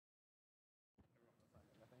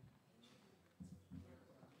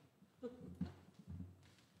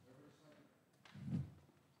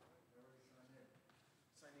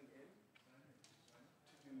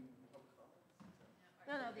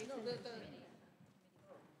No, no, the No, extension.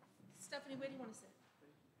 Stephanie, where do you want to sit?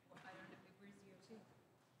 Well, I don't know, where's DOT?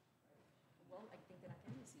 Well, I think they're not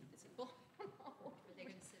going to see the table. Are they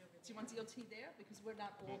gonna sit over Do there? you want DOT there? Because we're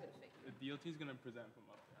not all going to fit. The DOT is gonna present from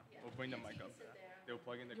up there. We'll bring the mic up there. They'll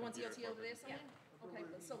plug in the You want computer. DOT over there for- somewhere? Okay,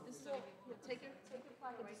 so this is all, here, take your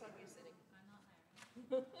plaque and decide where you're sitting. I'm not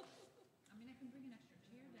Larry. I mean, I can bring an extra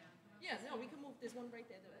chair down. Who else Yeah, is no, we here? can move, there's one right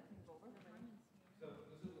there that I can move over. Carmen's here.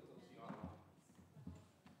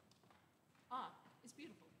 Ah, it's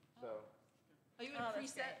beautiful. So, Are you in Oh, a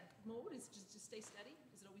that's preset mode? Is just stay steady?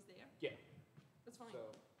 Is it always there? yeah, That's fine.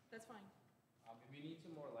 so, That's fine. if you need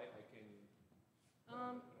some more light, I can.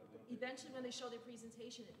 Eventually, when they show their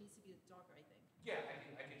presentation, it needs to be darker, I think. Yeah,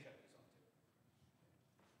 I can shut this off too.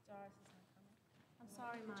 Doris is not coming. I'm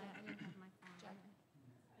sorry, Maya, I didn't have my phone. Jack.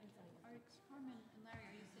 Are Carmen and Larry,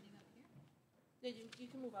 are you sitting up here? Yeah, you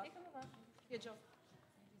can move up. You can move up. Here, Joe.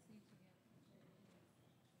 I just need to get.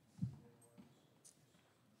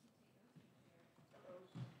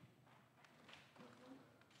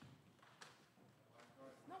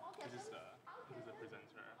 No, I'll get This is them. the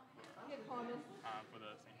presenter Here, Carmen. for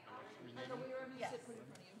the St. Philip's I renaming. know wherever you sit, put it in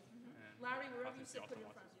front of you. Larry, wherever you Obviously sit, put it in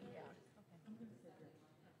also front of you. Yeah.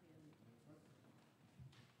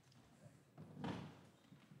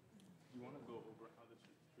 You want to go over how the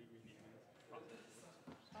street renaming process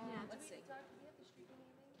works? Yeah, let's see. do we have the street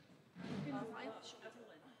renaming?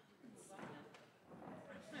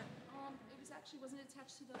 It was actually, wasn't it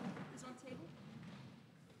attached to the, it was on the table?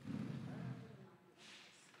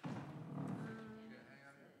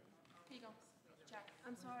 Here you go, Jack.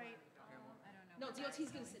 I'm sorry, I don't know. No,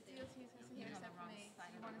 DOT's gonna sit there. DOT's isn't here except for me.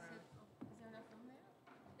 Do you want to sit, is there enough room there?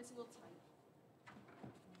 It's a little tight.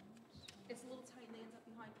 It's a little tight and they end up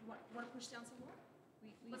behind. You want to push down some more? We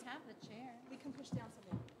have the chair. We can push down some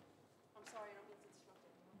more. I'm sorry, I don't mean to disrupt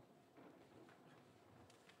everyone.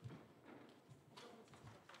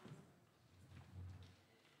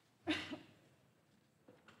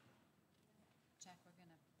 Jack, we're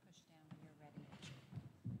gonna push down when you're ready.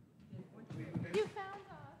 You found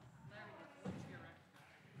us.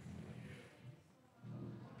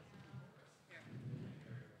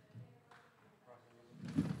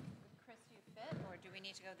 Chris, do you fit, or do we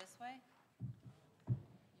need to go this way? You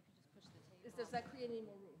can just push the table. Does that create any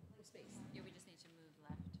more room or space? Yeah, we just need to move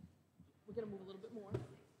left. We're gonna move a little bit more.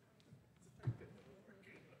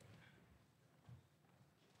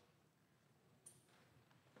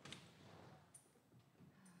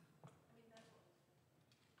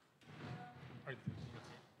 Are you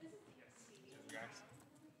guys?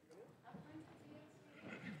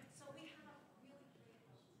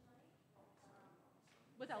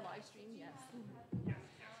 With our live stream, yes.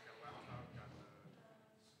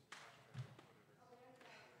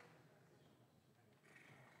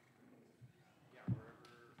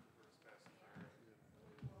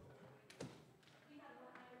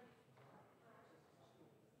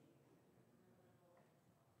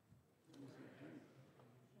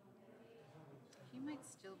 He might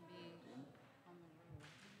still be on the road,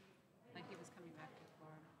 like he was coming back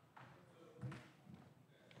before.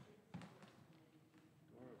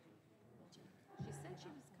 She said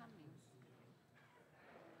she was coming.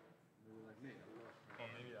 Well,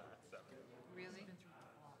 maybe at 7. Really?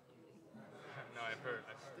 No, I've heard.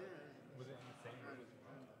 Was it in the same room?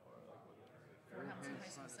 For Hamilton High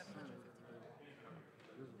School, 750 people.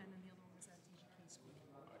 And then the other one was at DGK School.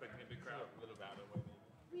 Expecting a big crowd, a little louder way maybe.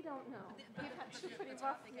 We don't know. We've had two pretty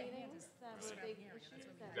rough meetings that were big issues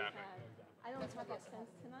that we've Exactly, had. exactly. I don't have that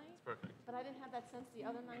sense tonight, Perfect. but I didn't have that sense the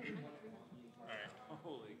other night. All right.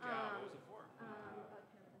 Holy cow, what was it for?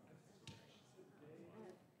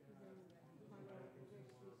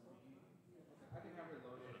 I can have her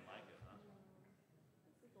loaded. Like it, huh?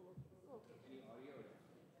 Any audio?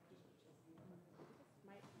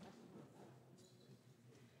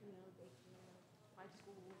 My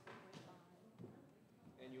schools right by.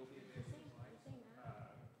 And you'll be there. The same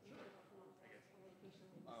app. Would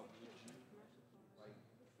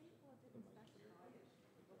you like?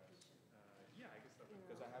 Yeah, I guess so.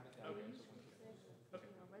 Because I have it down here. So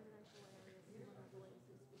Residential areas, similar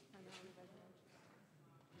places, primarily residential.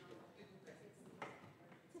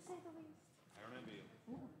 To say the least. I remember you.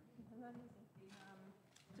 Not easy.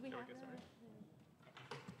 Do we Shall we have get that? started?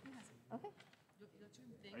 Okay. Your two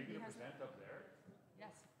thing, Are you he gonna has it. present up there?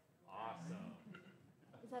 Yes. Awesome.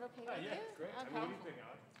 Is that okay with you? Yeah, it's great. I mean, Okay. anything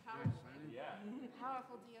on? Powerful. Yeah.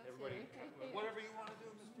 Powerful DOT. Everybody, whatever you want to do,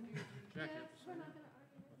 Mr. D. Yes, we're not gonna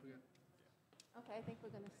argue. Okay, I think we're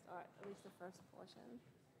gonna start, at least the first portion.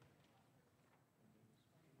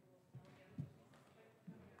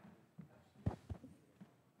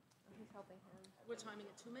 He's helping him. We're timing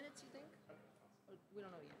it 2 minutes, you think? Or we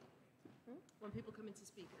don't know yet? When people come in to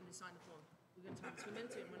speak and they sign the form, we're gonna time 2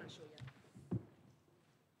 minutes, or we're not sure yet?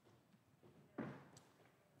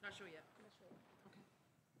 Not sure yet. Okay.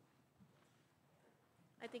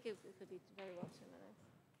 I think it could be very well 2 minutes.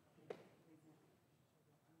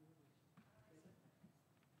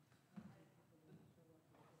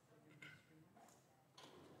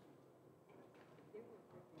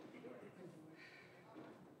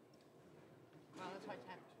 Well, it's hard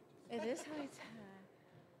time. It is high tech.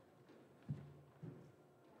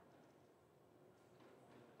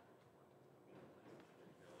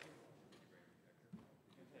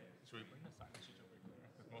 Should we bring the sign-in sheet over here?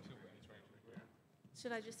 Because most people it's right here. Should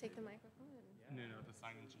I just take the microphone? No, the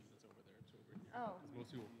sign-in sheet that's over there. It's over here. Oh. 'Cause most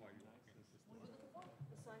people while you're walking in the system.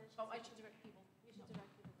 The signage. Oh, I should direct people. We should direct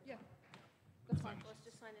people. Yeah. That's fine. Let's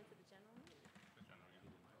just sign into the general. The general,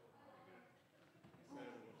 yeah.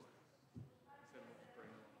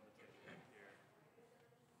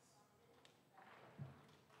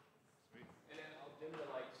 And then I'll dim the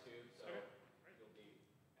lights too, so you'll be,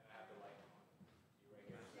 and I have the light on. You right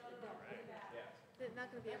here. Yeah. They're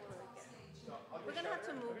not going to be able to get. We're going to have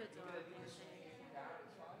to move it. No,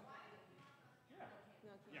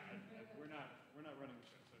 We're not running the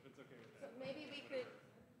show, so if it's okay with so that. maybe we could,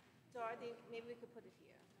 Dorothy, maybe we could put it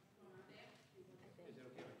here. I think. Is it okay if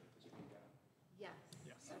I keep the screen down? Yes.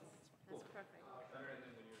 Yes. That's perfect. Better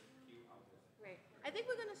than when you're cute, I'll just. Great. I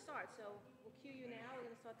think we're going to start. So we'll cue you now. We're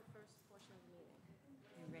going to start the first portion of the meeting.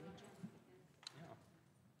 You ready, Jen? Yeah.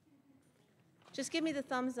 Just give me the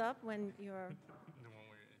thumbs up when you're The one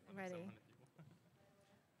where it's ready. 700 people.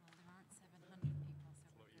 Well, there aren't 700 people,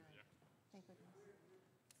 so It's a we're little good. easier. Thank goodness.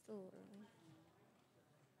 Still early.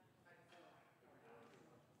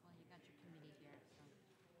 Well, you got your committee here, so.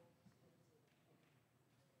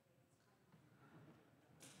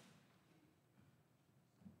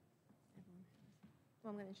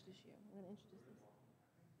 Well, I'm going to introduce you. I'm going to introduce this.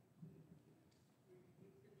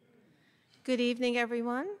 Good evening,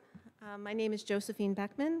 everyone. My name is Josephine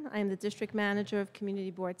Beckman. I am the District Manager of Community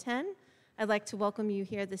Board 10. I'd like to welcome you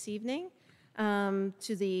here this evening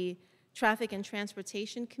to the Traffic and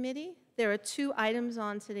Transportation Committee. There are 2 items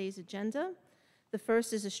on today's agenda. The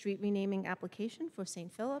first is a street renaming application for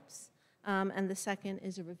St. Philip's, and the second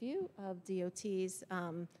is a review of DOT's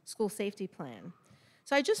school safety plan.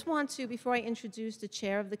 So I just want to, before I introduce the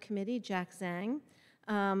chair of the committee, Jack Zhang,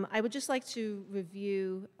 I would just like to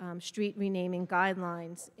review street renaming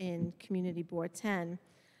guidelines in Community Board 10.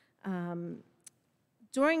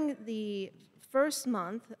 During the first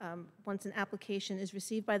month, once an application is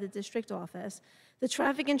received by the district office, the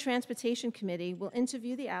Traffic and Transportation Committee will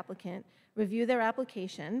interview the applicant, review their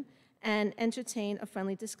application, and entertain a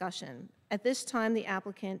friendly discussion. At this time, the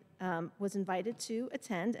applicant was invited to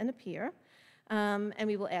attend and appear. And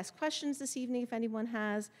we will ask questions this evening if anyone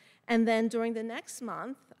has. And then during the next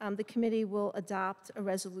month, the committee will adopt a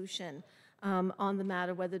resolution on the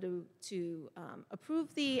matter, whether to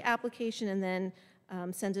approve the application and then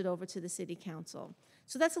send it over to the city council.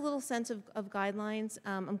 So that's a little sense of guidelines.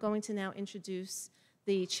 I'm going to now introduce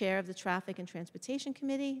the chair of the Traffic and Transportation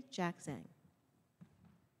Committee, Jack Zhang.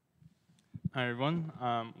 Hi, everyone.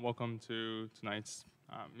 Welcome to tonight's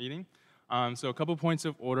meeting. So a couple points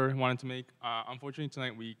of order I wanted to make. Unfortunately,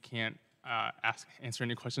 tonight we can't answer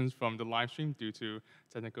any questions from the live stream due to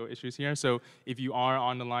technical issues here. So if you are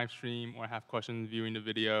on the live stream or have questions viewing the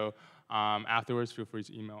video afterwards, feel free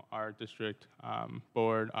to email our district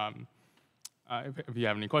board. If you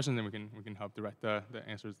have any questions, then we can help direct the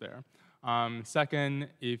answers there. Second,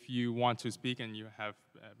 if you want to speak and you have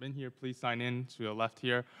been here, please sign in to the left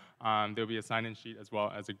here. There'll be a sign-in sheet as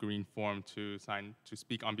well as a green form to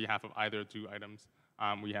speak on behalf of either 2 items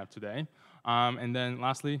we have today. And then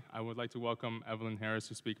lastly, I would like to welcome Evelyn Harris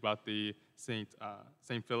to speak about the St.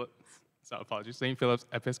 Philip's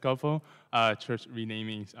Episcopal Church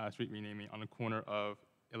renaming, street renaming on the corner of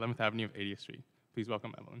 11th Avenue of 80th Street. Please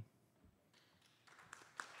welcome Evelyn.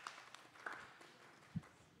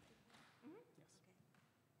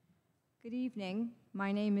 Good evening.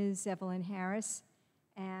 My name is Evelyn Harris,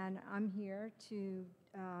 and I'm here to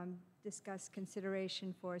discuss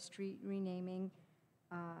consideration for a street renaming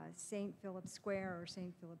St. Philip's Square or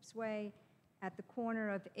St. Philip's Way at the corner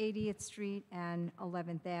of 80th Street and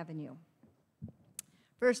 11th Avenue.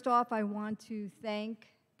 First off, I want to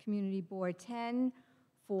thank Community Board 10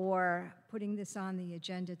 for putting this on the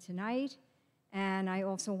agenda tonight, and I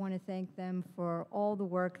also want to thank them for all the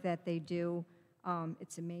work that they do.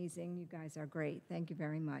 It's amazing. You guys are great. Thank you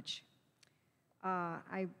very much.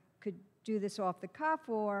 I could do this off the cuff,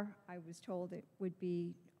 or I was told it would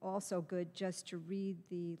be also good just to read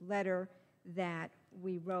the letter that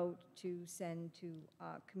we wrote to send to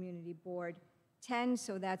Community Board 10,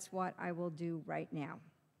 so that's what I will do right now.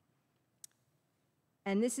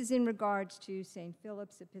 And this is in regards to St.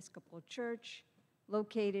 Philip's Episcopal Church,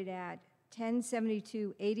 located at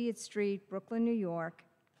 1072 80th Street, Brooklyn, New York.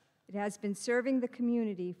 It has been serving the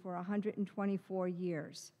community for 124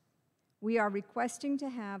 years. We are requesting to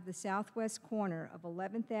have the southwest corner of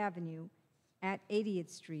 11th Avenue at 80th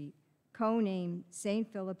Street co-named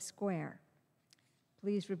St. Philip's Square.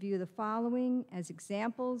 Please review the following as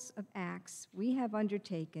examples of acts we have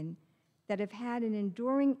undertaken that have had an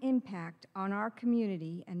enduring impact on our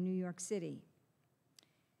community and New York City.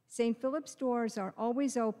 St. Philip's doors are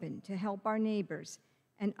always open to help our neighbors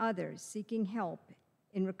and others seeking help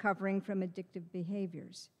in recovering from addictive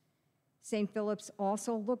behaviors. St. Philip's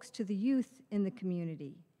also looks to the youth in the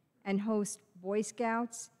community and hosts Boy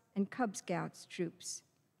Scouts and Cub Scouts troops.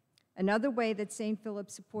 Another way that St.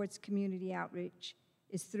 Philip's supports community outreach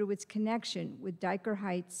is through its connection with Dyker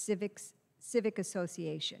Heights Civic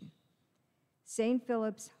Association. St.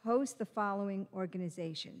 Philip's hosts the following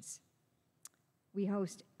organizations. We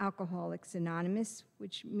host Alcoholics Anonymous,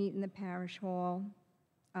 which meet in the parish hall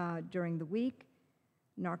during the week.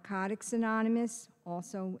 Narcotics Anonymous,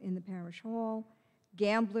 also in the parish hall.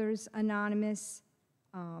 Gamblers Anonymous,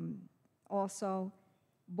 also.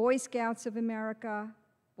 Boy Scouts of America,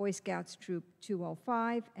 Boy Scouts Troop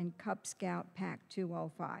 205, and Cub Scout Pack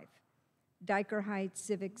 205. Dyker Heights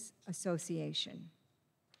Civics Association.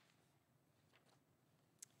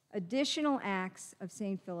 Additional acts of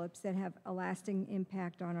St. Philip's that have a lasting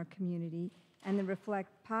impact on our community and that reflect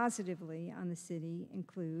positively on the city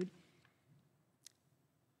include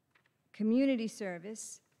community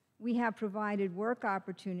service. We have provided work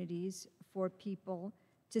opportunities for people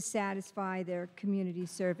to satisfy their community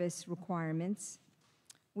service requirements.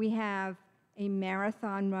 We have a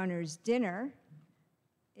marathon runners dinner.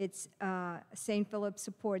 It's St. Philip's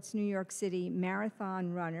supports New York City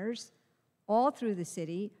marathon runners all through the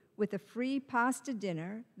city with a free pasta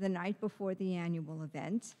dinner the night before the annual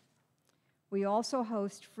event. We also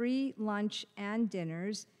host free lunch and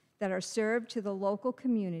dinners that are served to the local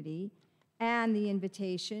community, and the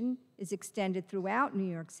invitation is extended throughout New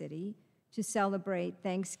York City to celebrate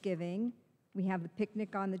Thanksgiving. We have the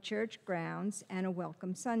picnic on the church grounds and a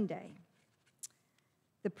welcome Sunday.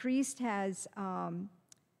 The priest has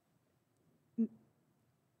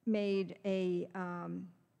made a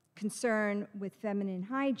concern with feminine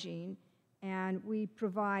hygiene, and we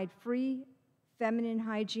provide free feminine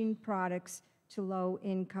hygiene products to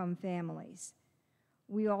low-income families.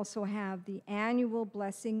 We also have the annual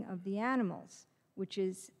Blessing of the Animals, which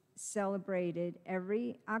is celebrated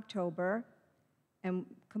every October and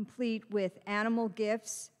complete with animal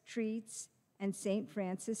gifts, treats, and St.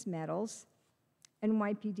 Francis medals.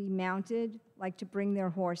 NYPD Mounted like to bring their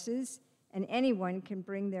horses, and anyone can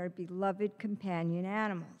bring their beloved companion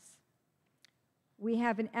animals. We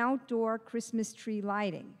have an outdoor Christmas tree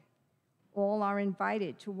lighting. All are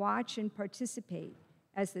invited to watch and participate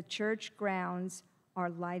as the church grounds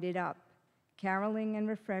are lighted up. Caroling and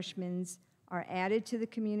refreshments are added to the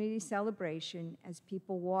community celebration as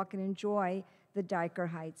people walk and enjoy the Dyker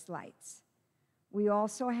Heights lights. We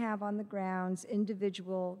also have on the grounds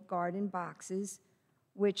individual garden boxes,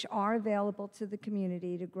 which are available to the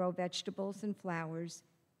community to grow vegetables and flowers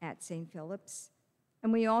at St. Philip's.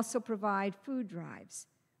 And we also provide food drives.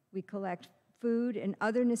 We collect food and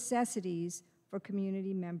other necessities for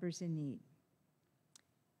community members in need.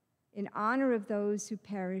 In honor of those who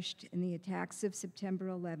perished in the attacks of September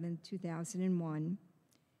 11, 2001,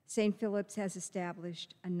 St. Philip's has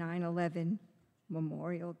established a 9/11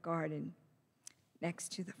 memorial garden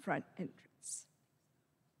next to the front entrance.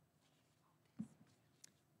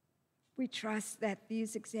 We trust that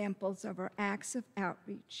these examples of our acts of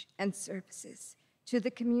outreach and services to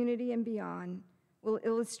the community and beyond will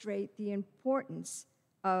illustrate the importance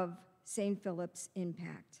of St. Philip's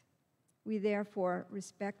impact. We therefore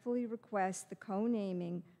respectfully request the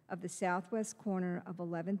co-naming of the southwest corner of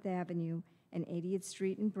 11th Avenue and 80th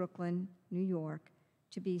Street in Brooklyn, New York,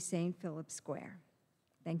 to be St. Philip's Square.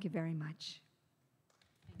 Thank you very much.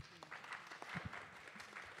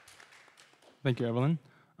 Thank you, Evelyn.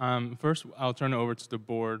 First, I'll turn it over to the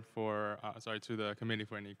board for, to the committee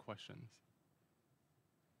for any questions.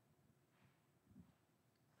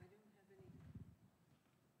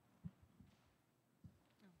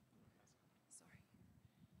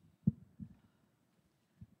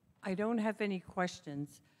 I don't have any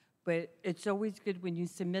questions, but it's always good when you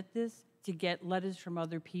submit this to get letters from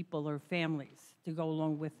other people or families to go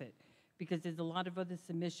along with it, because there's a lot of other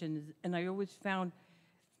submissions, and I always found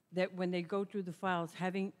that when they go through the files,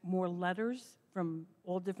 having more letters from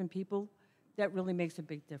all different people, that really makes a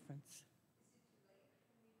big difference.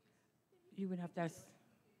 You would have to ask.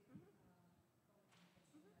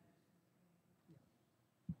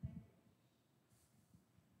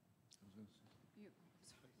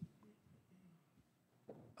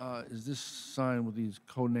 Is this sign with these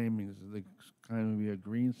co-namings, is it kind of be a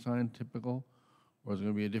green sign typical? Or is it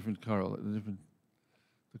going to be a different color?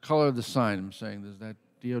 The color of the sign, I'm saying, does that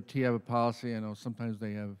DOT have a policy? I know sometimes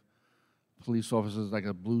they have police officers, like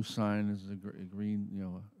a blue sign is a green,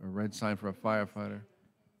 a red sign for a firefighter.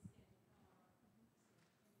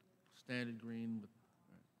 Standard green, but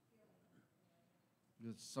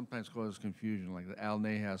it sometimes causes confusion, like the Al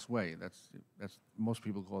Nahas Way. That's most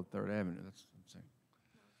people call it Third Avenue. That's what I'm saying.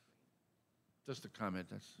 Just a comment.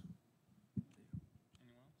 That's.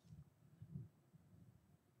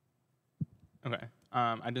 Okay.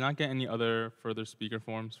 I did not get any other further speaker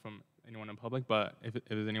forms from anyone in public, but if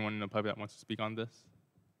there's anyone in the public that wants to speak on this,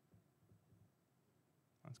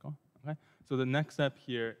 let's go. Okay. So the next step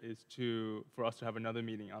here is for us to have another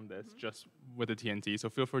meeting on this, just with the TNT. So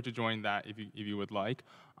feel free to join that if you would like.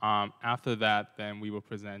 After that, then we will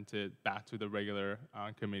present it back to the regular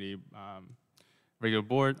committee. Regular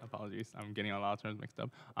board, apologies, I'm getting a lot of terms mixed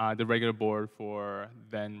up. The regular board for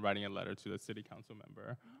then writing a letter to the city council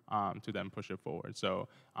member to then push it forward. So,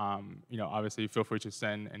 obviously, feel free to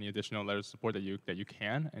send any additional letters of support that you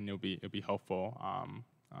can, and it'll be helpful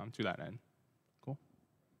to that end. Cool.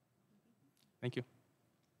 Thank you.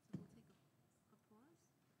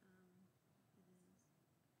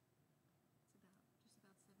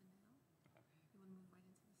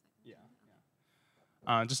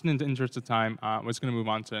 Just in the interest of time, we're just going to move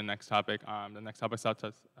on to the next topic. The next topic starts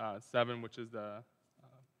at 7, which is the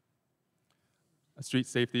a street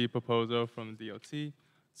safety proposal from the DOT.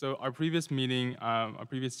 So our previous meeting, our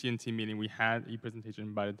previous TNT meeting, we had a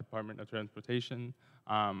presentation by the Department of Transportation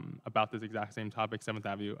about this exact same topic, 7th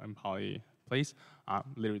Avenue and Poly Place,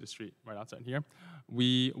 literally the street right outside here.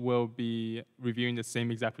 We will be reviewing the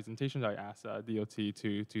same exact presentation. I asked DOT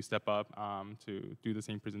to step up to do the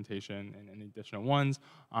same presentation and any additional ones.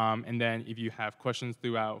 And then if you have questions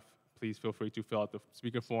throughout, please feel free to fill out the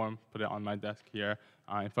speaker form, put it on my desk here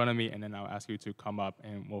in front of me, and then I'll ask you to come up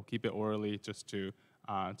and we'll keep it orally just to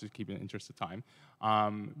keep it in interest of time.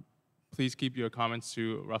 Please keep your comments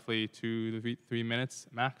to roughly 2 to 3 minutes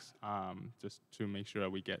max, just to make sure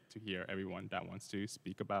we get to hear everyone that wants to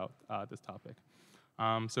speak about this topic.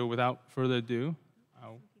 So without further ado,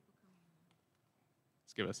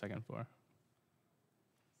 let's give it a second for.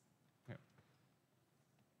 Okay.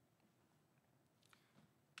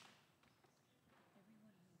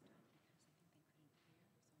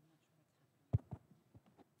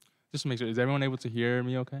 Just to make sure, is everyone able to hear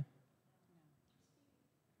me okay?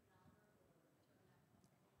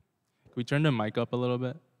 Can we turn the mic up a little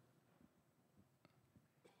bit?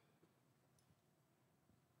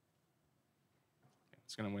 Okay,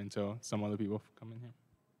 just gonna wait until some other people come in here.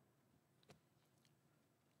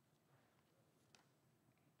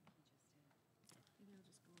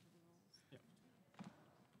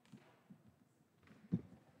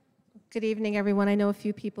 Good evening, everyone. I know a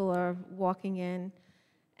few people are walking in,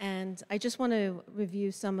 and I just want to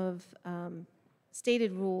review some of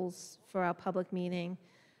stated rules for our public meeting.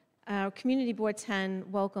 Our Community Board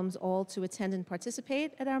 10 welcomes all to attend and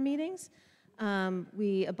participate at our meetings.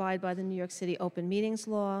 We abide by the New York City Open Meetings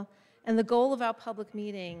Law, and the goal of our public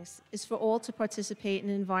meetings is for all to participate in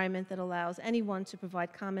an environment that allows anyone to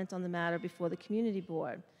provide comment on the matter before the Community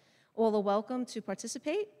Board. All are welcome to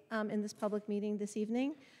participate in this public meeting this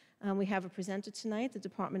evening. We have a presenter tonight, the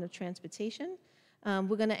Department of Transportation.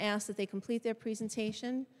 We're going to ask that they complete their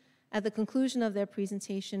presentation. At the conclusion of their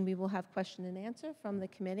presentation, we will have question and answer from the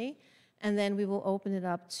committee, and then we will open it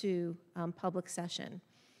up to public session.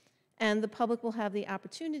 And the public will have the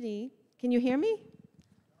opportunity. Can you hear me?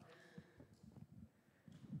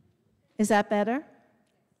 Is that better?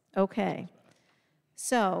 Okay.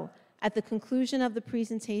 So at the conclusion of the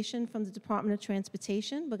presentation from the Department of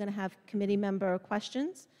Transportation, we're going to have committee member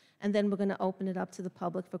questions, and then we're going to open it up to the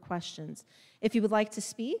public for questions. If you would like to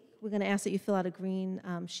speak, we're going to ask that you fill out a green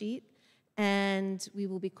sheet, and we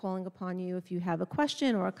will be calling upon you if you have a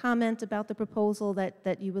question or a comment about the proposal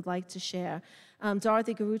that you would like to share.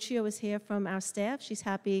 Dorothy Garuccio is here from our staff. She's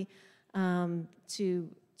happy to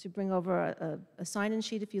bring over a sign-in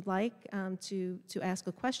sheet if you'd like to ask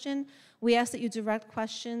a question. We ask that you direct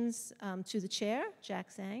questions to the chair, Jack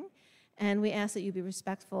Zhang, and we ask that you be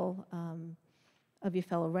respectful of your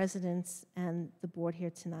fellow residents and the board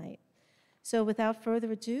here tonight. So without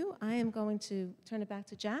further ado, I am going to turn it back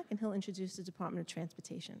to Jack, and he'll introduce the Department of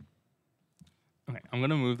Transportation. Okay, I'm going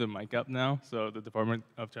to move the mic up now so the Department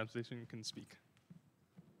of Transportation can speak.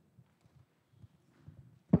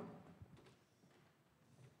 I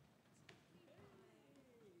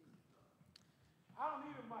don't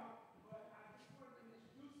need a mic, but I just wanted to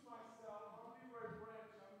introduce myself. I'm Leroy Branch.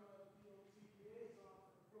 I'm the DOT liaison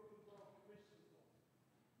for the Brooklyn Borough Commission's Office.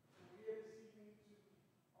 And we're here this evening to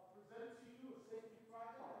present to you a safety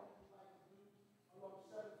project that we'd like to do along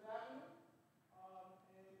 7th Avenue.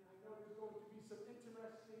 And I know there's going to be some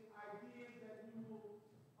interesting ideas that you will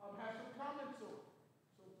have some comments on.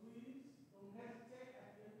 So please don't hesitate.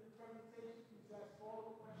 At the end of the presentation, please ask all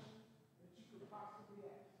the questions that you could possibly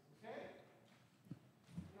ask. Okay?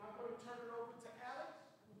 Now I'm going to turn it over to Alex,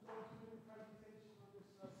 who's going to do the presentation on this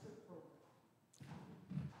SIP program.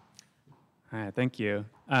 All right, thank you.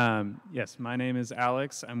 Yes, my name is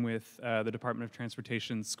Alex. I'm with the Department of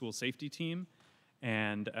Transportation's school safety team.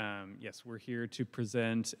 And yes, we're here to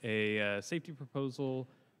present a safety proposal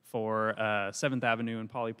for 7th Avenue and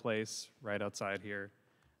Poly Place right outside here.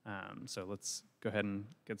 So let's go ahead and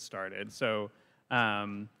get started. So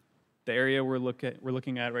the area we're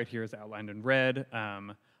looking at right here is outlined in red.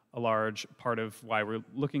 A large part of why we're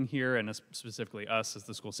looking here, and specifically us as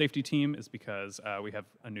the school safety team, is because we have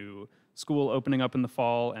a new school opening up in the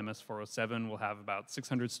fall. MS 407 will have about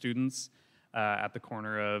 600 students at the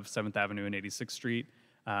corner of 7th Avenue and 86th Street.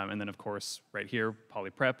 And then, of course, right here, Poly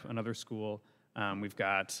Prep, another school. We've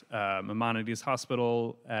got Maimonides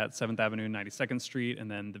Hospital at 7th Avenue and 92nd Street,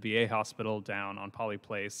 and then the VA Hospital down on Poly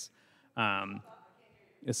Place.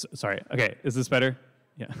 Sorry, okay, is this better?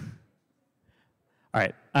 Yeah. All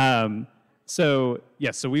right. So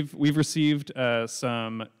we've received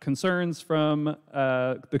some concerns from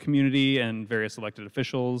the community and various elected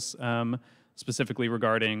officials, specifically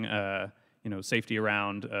regarding safety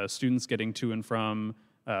around students getting to and from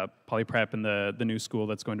Poly Prep and the new school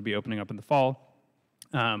that's going to be opening up in the fall.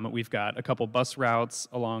 We've got a couple bus routes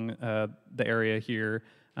along the area here.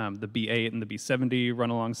 The B8 and the B70 run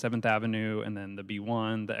along 7th Avenue, and then the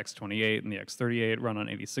B1, the X28, and the X38 run on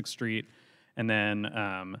 86th Street. And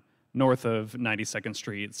then north of 92nd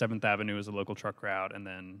Street, 7th Avenue is a local truck route, and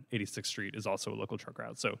then 86th Street is also a local truck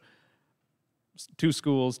route. So 2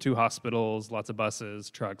 schools, 2 hospitals, lots of buses,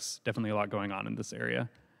 trucks, definitely a lot going on in this area.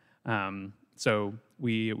 So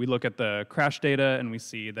we look at the crash data, and we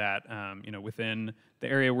see that within the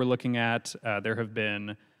area we're looking at, there have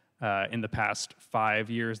been, in the past 5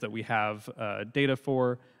 years that we have data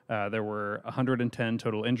for, there were 110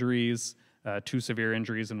 total injuries, 2 severe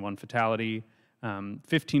injuries and 1 fatality.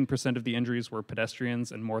 15% of the injuries were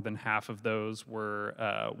pedestrians, and more than half of those were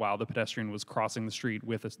while the pedestrian was crossing the street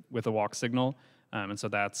with a walk signal. And so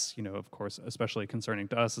that's, of course, especially concerning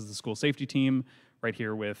to us as the school safety team, right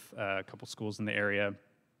here with a couple schools in the area.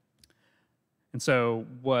 And so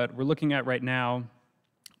what we're looking at right now,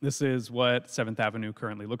 this is what 7th Avenue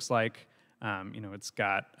currently looks like. It's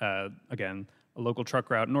got, again, a local truck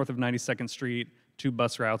route north of 92nd Street, 2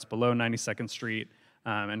 bus routes below 92nd Street,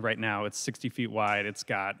 and right now it's 60 feet wide. It's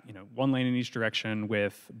got 1 lane in each direction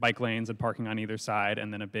with bike lanes and parking on either side,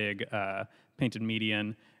 and then a big painted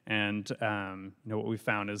median. And what we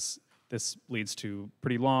found is this leads to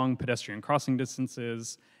pretty long pedestrian crossing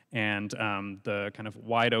distances, and the kind of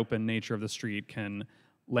wide open nature of the street can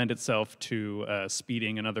lend itself to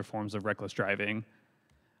speeding and other forms of reckless driving.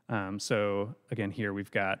 So again, here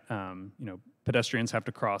we've got, pedestrians have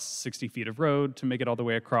to cross 60 feet of road to make it all the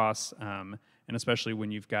way across, and especially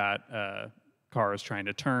when you've got cars trying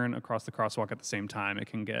to turn across the crosswalk at the same time, it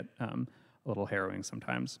can get a little harrowing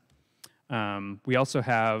sometimes. We also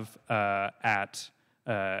have at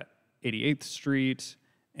 88th Street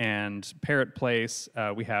and Parrott Place,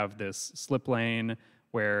 we have this slip lane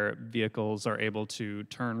where vehicles are able to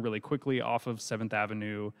turn really quickly off of 7th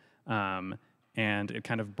Avenue, and it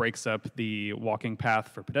kind of breaks up the walking path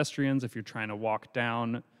for pedestrians. If you're trying to walk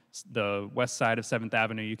down the west side of 7th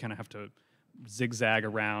Avenue, you kind of have to zigzag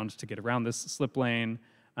around to get around this slip lane,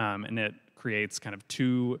 and it creates kind of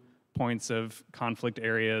 2 points of conflict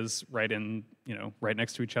areas right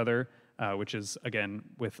next to each other, which is, again,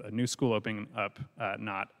 with a new school opening up,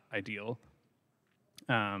 not ideal.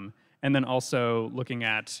 And then also looking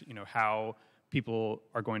at, how people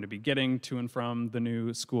are going to be getting to and from the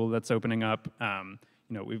new school that's opening up.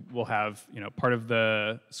 We will have, part of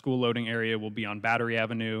the school loading area will be on Battery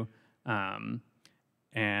Avenue.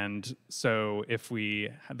 And so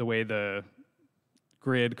the way the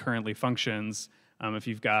grid currently functions, if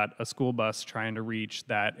you've got a school bus trying to reach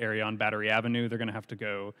that area on Battery Avenue, they're going to have to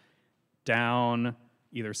go down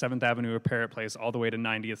either 7th Avenue or Parrot Place all the way to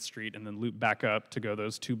 90th Street and then loop back up to go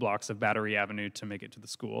those 2 blocks of Battery Avenue to make it to the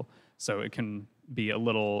school. So it can be a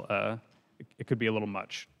little, it could be a little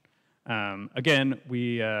much. Again,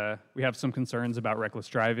 we have some concerns about reckless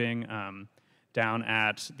driving. Down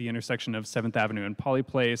at the intersection of 7th Avenue and Poly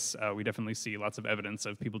Place, we definitely see lots of evidence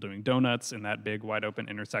of people doing donuts in that big wide open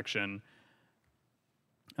intersection.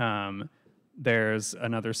 There's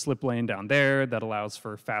another slip lane down there that allows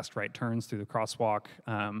for fast right turns through the crosswalk.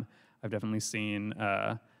 I've definitely seen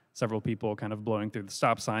several people kind of blowing through the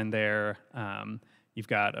stop sign there. You've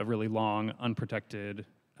got a really long, unprotected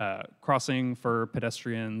crossing for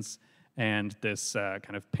pedestrians, and this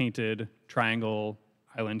kind of painted triangle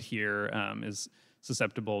island here is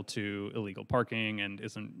susceptible to illegal parking and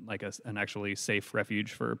isn't like an actually safe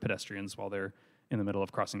refuge for pedestrians while they're in the middle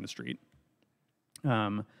of crossing the street.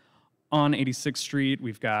 On 86th Street,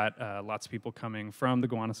 we've got lots of people coming from the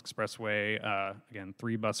Gowanus Expressway. Again,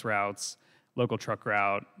 3 bus routes, local truck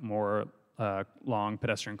route, more long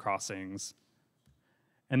pedestrian crossings.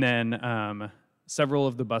 And then several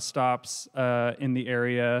of the bus stops in the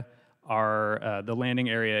area are, the landing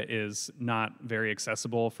area is not very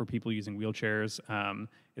accessible for people using wheelchairs.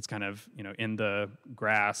 It's kind of, in the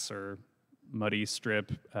grass or muddy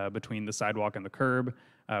strip between the sidewalk and the curb,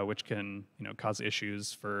 which can, cause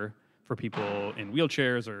issues for people in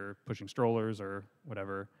wheelchairs or pushing strollers or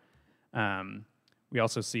whatever. We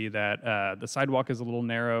also see that the sidewalk is a little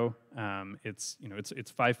narrow. It's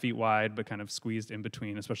 5 feet wide, but kind of squeezed in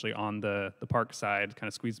between, especially on the park side, kind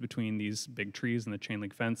of squeezed between these big trees and the chain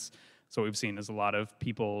link fence. So what we've seen is a lot of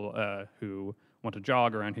people who want to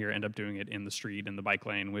jog around here end up doing it in the street, in the bike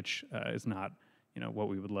lane, which is not, what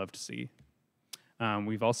we would love to see.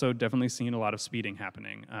 We've also definitely seen a lot of speeding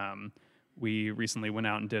happening. We recently went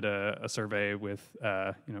out and did a survey with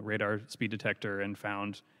radar speed detector and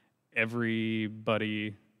found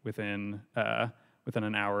everybody within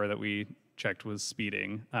an hour that we checked was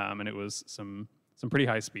speeding, and it was some pretty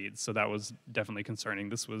high speeds. So that was definitely concerning.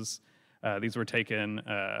 These were taken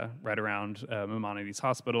right around Maimonides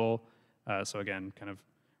Hospital. So again, kind of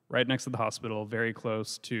right next to the hospital, very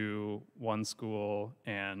close to one school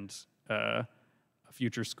and a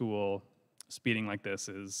future school. Speeding like this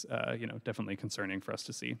is, definitely concerning for us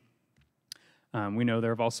to see. We know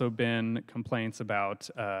there have also been complaints about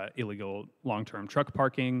illegal long-term truck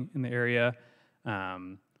parking in the area.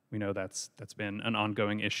 We know that's been an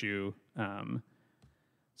ongoing issue.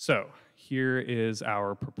 So here is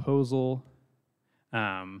our proposal.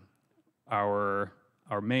 Our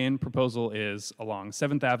main proposal is along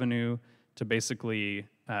 7th Avenue to basically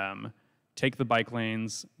take the bike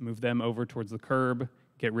lanes, move them over towards the curb,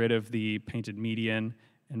 get rid of the painted median,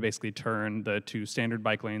 and basically turn the 2 standard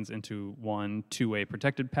bike lanes into one 2-way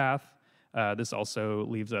protected path. This also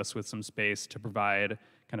leaves us with some space to provide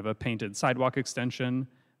kind of a painted sidewalk extension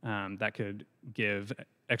that could give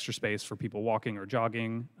extra space for people walking or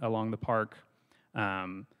jogging along the park.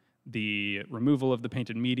 The removal of the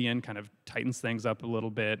painted median kind of tightens things up a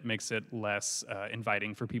little bit, makes it less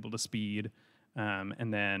inviting for people to speed.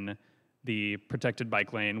 And then the protected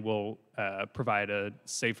bike lane will provide a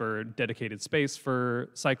safer, dedicated space for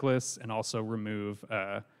cyclists and also remove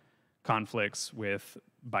conflicts with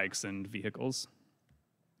bikes and vehicles.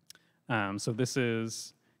 So this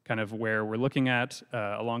is kind of where we're looking at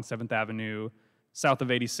along 7th Avenue, south of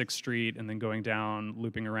 86th Street, and then going down,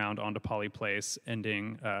 looping around onto Poly Place,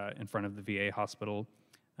 ending in front of the VA hospital.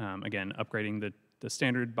 Again, upgrading the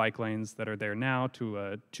standard bike lanes that are there now to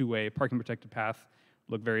a 2-way parking protected path.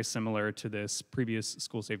 Look very similar to this previous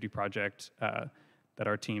school safety project that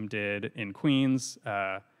our team did in Queens,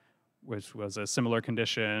 which was a similar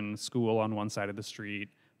condition, school on one side of the street,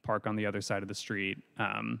 park on the other side of the street,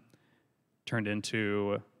 turned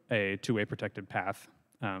into a 2-way protected path.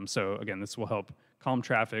 So again, this will help calm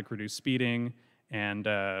traffic, reduce speeding, and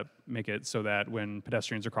make it so that when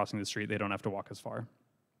pedestrians are crossing the street, they don't have to walk as far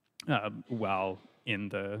while in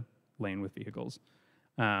the lane with vehicles.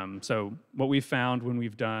 So what we've found when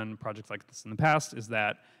we've done projects like this in the past is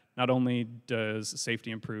that not only does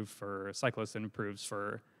safety improve for cyclists, it improves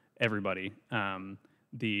for everybody.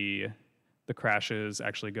 The crashes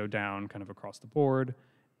actually go down kind of across the board,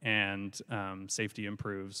 and safety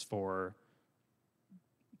improves for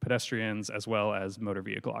pedestrians as well as motor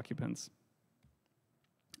vehicle occupants.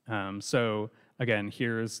 So again,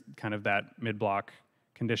 here's kind of that mid-block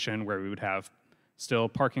condition where we would have still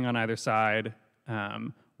parking on either side,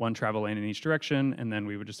 one travel lane in each direction, and then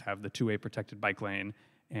we would just have the 2-way protected bike lane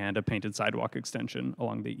and a painted sidewalk extension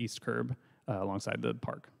along the east curb alongside the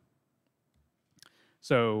park.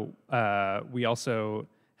 So we also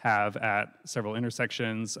have at several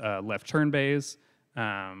intersections left turn bays.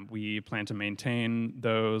 We plan to maintain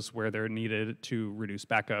those where they're needed to reduce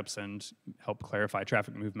backups and help clarify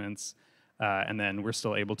traffic movements. And then we're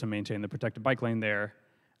still able to maintain the protected bike lane there.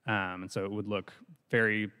 And so it would look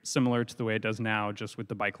very similar to the way it does now, just with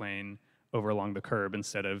the bike lane over along the curb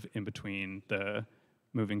instead of in between the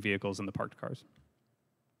moving vehicles and the parked cars.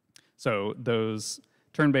 So those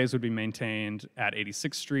turn bays would be maintained at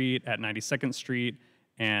 86th Street, at 92nd Street,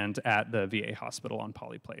 and at the VA hospital on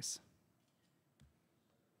Poly Place.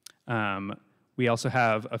 We also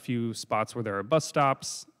have a few spots where there are bus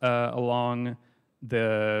stops along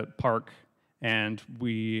the park, and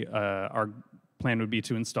our plan would be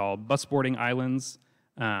to install bus boarding islands,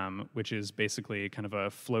 which is basically kind of a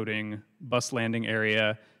floating bus landing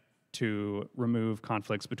area to remove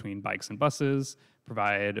conflicts between bikes and buses,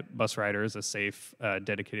 provide bus riders a safe,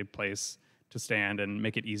 dedicated place to stand, and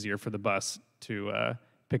make it easier for the bus to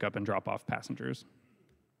pick up and drop off passengers.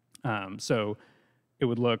 So it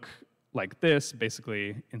would look like this.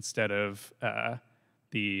 Basically, instead of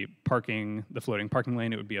the floating parking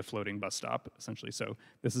lane, it would be a floating bus stop, essentially. So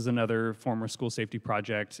this is another former school safety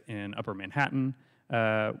project in Upper Manhattan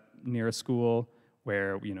near a school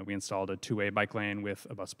where we installed a two-way bike lane with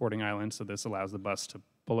a bus boarding island. So this allows the bus to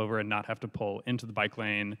pull over and not have to pull into the bike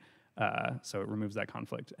lane. So it removes that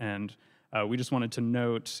conflict. And we just wanted to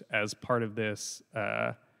note as part of this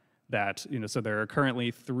that, so there are currently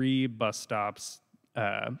 3 bus stops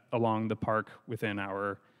along the park within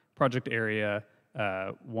our project area,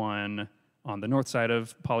 one on the north side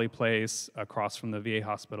of Poly Place, across from the VA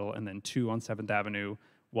hospital, and then 2 on 7th Avenue,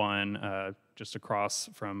 one just across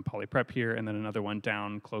from Poly Prep here, and then another one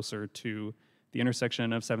down closer to the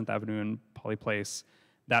intersection of 7th Avenue and Poly Place.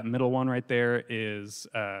 That middle one right there is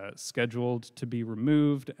scheduled to be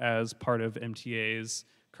removed as part of MTA's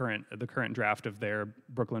the current draft of their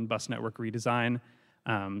Brooklyn bus network redesign.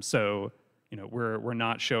 So, we're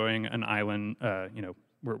not showing an island,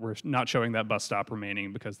 we're not showing that bus stop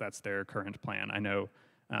remaining because that's their current plan. I know,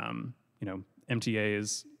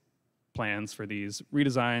 MTA's plans for these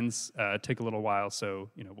redesigns take a little while, so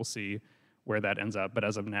we'll see where that ends up. But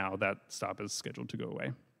as of now, that stop is scheduled to go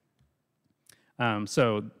away.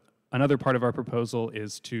 So another part of our proposal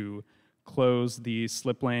is to close the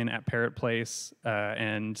slip lane at Parrott Place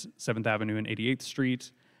and 7th Avenue and 88th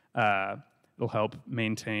Street. It'll help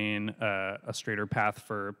maintain a straighter path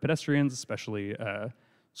for pedestrians, especially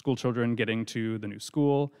school children getting to the new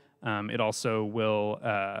school. It also will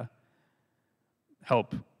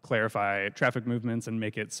help clarify traffic movements and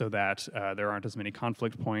make it so that there aren't as many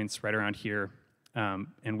conflict points right around here.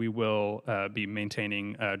 And we will be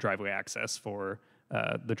maintaining driveway access for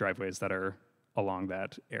the driveways that are along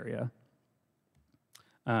that area.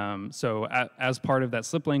 So as part of that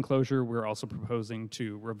slip lane closure, we're also proposing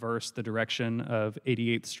to reverse the direction of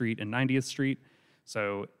 88th Street and 90th Street.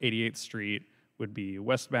 So 88th Street would be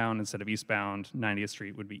westbound instead of eastbound. 90th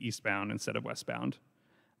Street would be eastbound instead of westbound.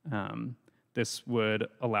 This would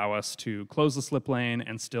allow us to close the slip lane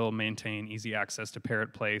and still maintain easy access to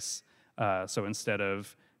Parrott Place. So instead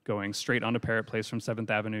of going straight onto Parrott Place from 7th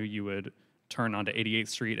Avenue, you would turn onto 88th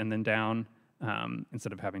Street and then down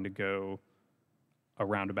instead of having to go a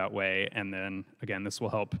roundabout way. And then, again, this will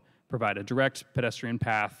help provide a direct pedestrian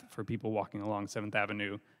path for people walking along 7th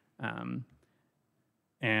Avenue.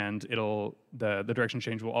 And the direction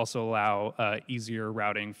change will also allow easier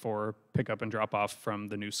routing for pickup and drop off from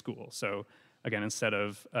the new school. So again, instead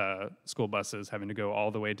of school buses having to go all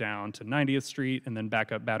the way down to 90th Street and then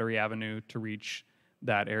back up Battery Avenue to reach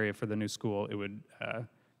that area for the new school, it would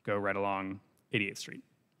go right along 88th Street.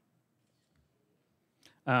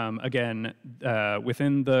 Again,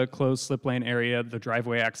 within the closed slip lane area, the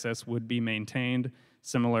driveway access would be maintained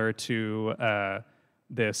similar to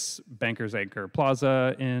this Bankers Acre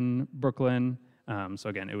Plaza in Brooklyn. So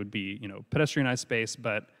again, it would be pedestrianized space,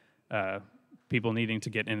 but people needing to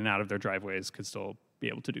get in and out of their driveways could still be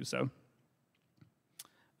able to do so.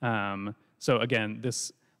 So again,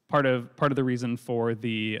 this part of the reason for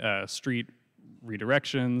the street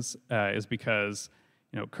redirections is because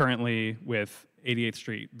currently with 88th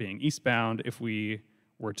Street being eastbound, if we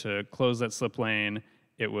were to close that slip lane,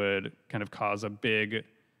 it would kind of cause a big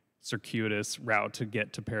circuitous route to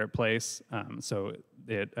get to Parrott Place. So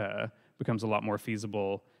it becomes a lot more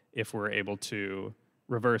feasible if we're able to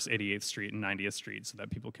reverse 88th Street and 90th Street so that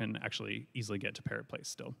people can actually easily get to Parrott Place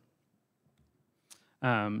still.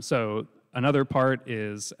 So another part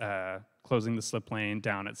is closing the slip lane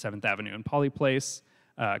down at 7th Avenue and Poly Place,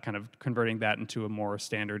 kind of converting that into a more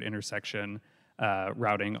standard intersection,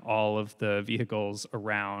 routing all of the vehicles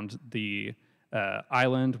around the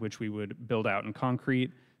island, which we would build out in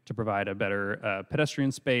concrete, to to provide a better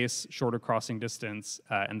pedestrian space, shorter crossing distance,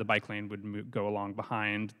 and the bike lane would go along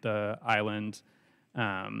behind the island.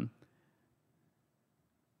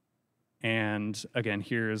 And again,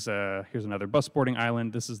 here's another bus boarding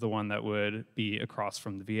island. This is the one that would be across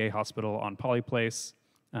from the VA hospital on Poly Place.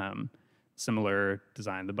 Similar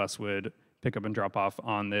design, the bus would pick up and drop off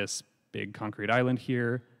on this big concrete island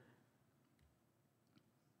here.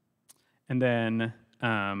 And then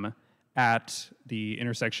at the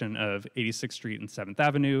intersection of 86th Street and 7th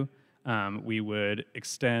Avenue, we would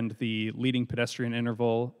extend the leading pedestrian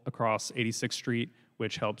interval across 86th Street,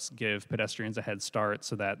 which helps give pedestrians a head start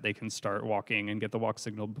so that they can start walking and get the walk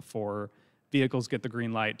signal before vehicles get the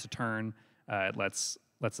green light to turn. It lets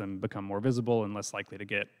them become more visible and less likely to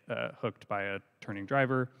get hooked by a turning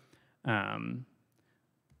driver.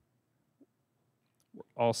 We're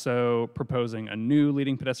also proposing a new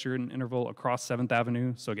leading pedestrian interval across 7th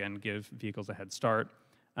Avenue, so again, give vehicles a head start.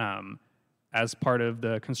 As part of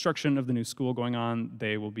the construction of the new school going on,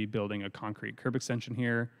 they will be building a concrete curb extension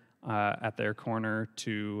here at their corner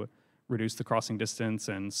to reduce the crossing distance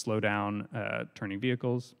and slow down turning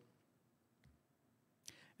vehicles.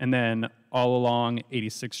 And then all along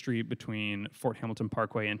 86th Street between Fort Hamilton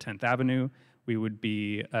Parkway and 10th Avenue, we would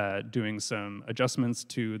be doing some adjustments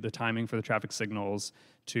to the timing for the traffic signals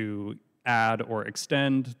to add or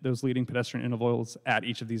extend those leading pedestrian intervals at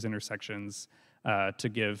each of these intersections to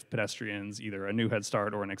give pedestrians either a new head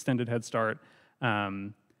start or an extended head start.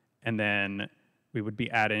 And then we would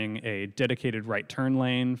be adding a dedicated right turn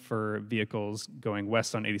lane for vehicles going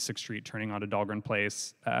west on 86th Street, turning onto Dahlgren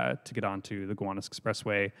Place to get onto the Gowanus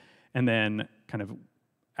Expressway. And then kind of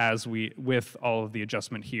with all of the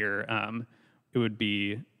adjustment here, it would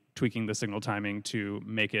be tweaking the signal timing to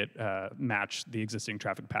make it match the existing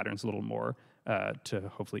traffic patterns a little more to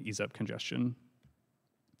hopefully ease up congestion.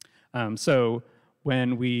 So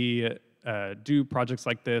when we do projects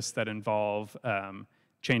like this that involve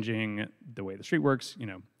changing the way the street works,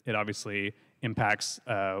 it obviously impacts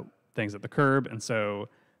things at the curb, and so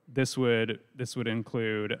this would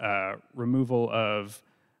include removal of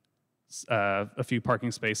a few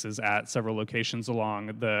parking spaces at several locations along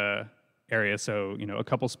the area. So a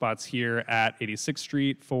couple spots here at 86th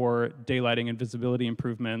Street for daylighting and visibility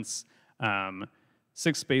improvements,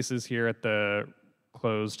 6 spaces here at the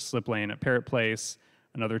closed slip lane at Parrot Place,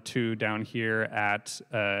 another 2 down here at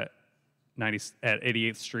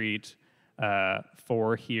 88th Street,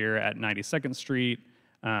 4 here at 92nd Street.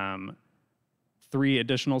 3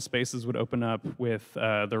 additional spaces would open up with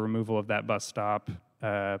the removal of that bus stop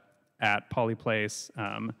at Poly Place.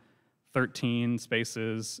 13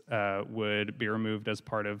 spaces would be removed as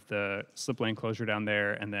part of the slip lane closure down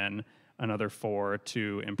there, and then another 4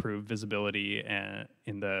 to improve visibility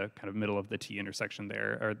in the kind of middle of the T intersection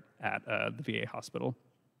there, or at the VA hospital.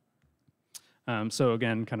 So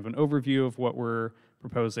again, kind of an overview of what we're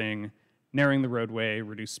proposing: narrowing the roadway,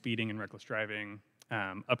 reduce speeding and reckless driving,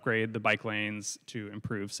 upgrade the bike lanes to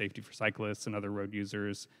improve safety for cyclists and other road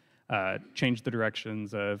users, change the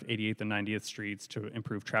directions of 88th and 90th Streets to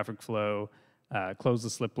improve traffic flow, close the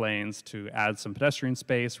slip lanes to add some pedestrian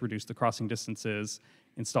space, reduce the crossing distances,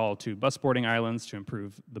 install 2 bus boarding islands to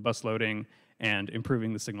improve the bus loading, and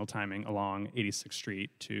improving the signal timing along 86th Street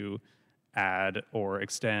to add or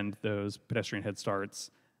extend those pedestrian head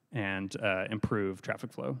starts and improve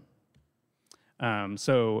traffic flow.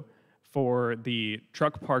 So for the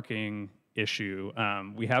truck parking issue,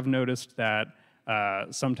 we have noticed that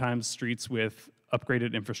sometimes streets with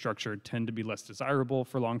upgraded infrastructure tend to be less desirable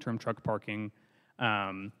for long-term truck parking.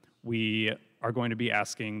 We are going to be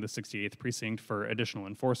asking the 68th Precinct for additional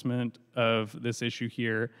enforcement of this issue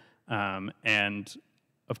here. And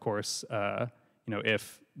of course,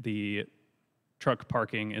 if the truck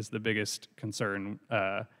parking is the biggest concern,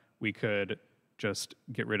 we could just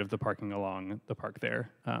get rid of the parking along the park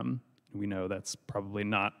there. We know that's probably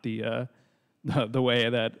not the way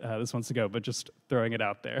that this wants to go, but just throwing it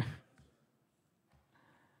out there.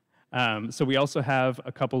 So we also have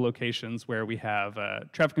a couple locations where we have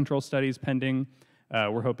traffic control studies pending.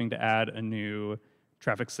 We're hoping to add a new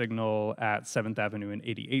traffic signal at 7th Avenue and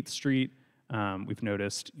 88th Street. We've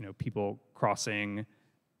noticed, people crossing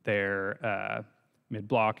their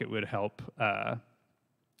mid-block. It would help,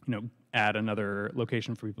 add another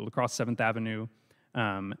location for people to cross 7th Avenue.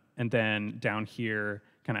 And then down here,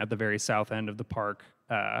 kind of at the very south end of the park,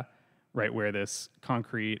 right where this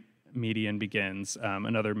concrete median begins,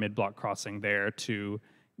 another mid-block crossing there to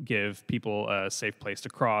give people a safe place to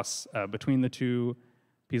cross between the 2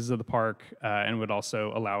 pieces of the park, and would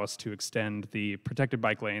also allow us to extend the protected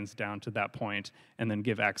bike lanes down to that point and then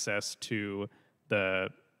give access to the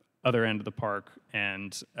other end of the park,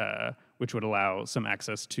 and which would allow some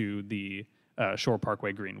access to the Shore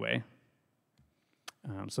Parkway Greenway.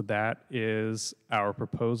 So that is our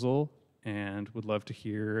proposal, and would love to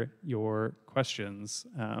hear your questions.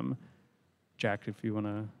 Jack, if you want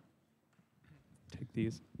to take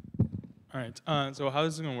these. All right, so how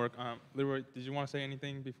this is gonna work, Leroy, did you want to say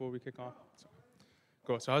anything before we kick off?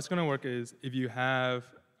 Cool, so how it's gonna work is if you have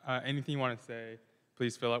anything you want to say,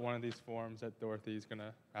 please fill out one of these forms that Dorothy's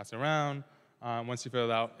gonna pass around. Once you fill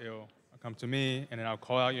it out, it'll come to me, and then I'll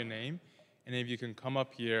call out your name. And if you can come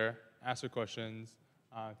up here, ask your questions,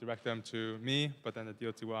 direct them to me, but then the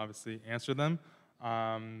DOT will obviously answer them.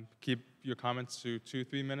 Keep your comments to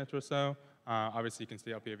 2-3 minutes or so. Obviously, you can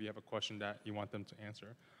stay up here if you have a question that you want them to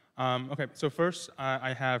answer. Okay, so first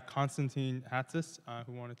I have Constantine Hatsis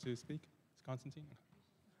who wanted to speak. Is Constantine? Okay.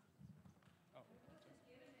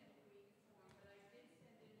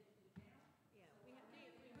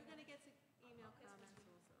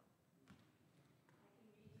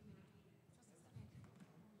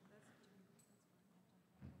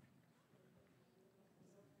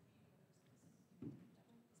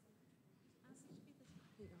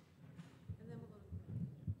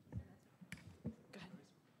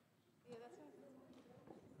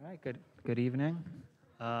 All right, good evening.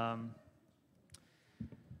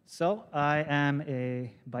 So I am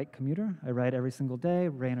a bike commuter. I ride every single day,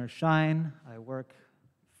 rain or shine.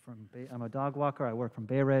 I'm a dog walker. I work from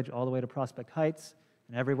Bay Ridge all the way to Prospect Heights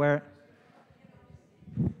and everywhere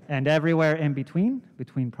in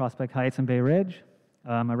between Prospect Heights and Bay Ridge.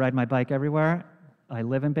 I ride my bike everywhere. I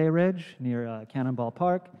live in Bay Ridge near Cannonball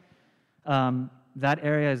Park. That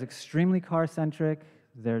area is extremely car-centric.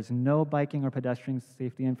 There's no biking or pedestrian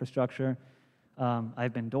safety infrastructure.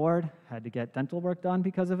 I've been doored, had to get dental work done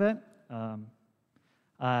because of it.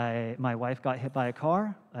 My wife got hit by a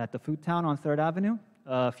car at the Food Town on 3rd Avenue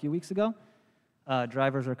a few weeks ago.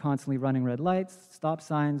 Drivers are constantly running red lights, stop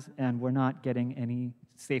signs, and we're not getting any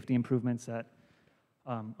safety improvements that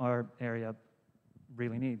our area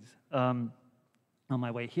really needs. On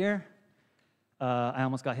my way here, I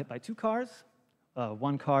almost got hit by 2 cars.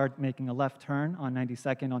 One car making a left turn on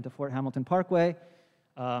 92nd onto Fort Hamilton Parkway.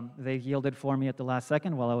 They yielded for me at the last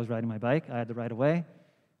second while I was riding my bike. I had the right of way.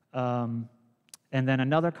 And then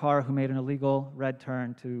another car who made an illegal red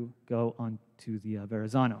turn to go onto the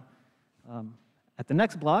Verrazano. At the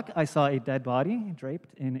next block, I saw a dead body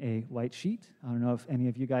draped in a white sheet. I don't know if any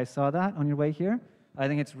of you guys saw that on your way here. I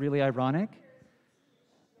think it's really ironic.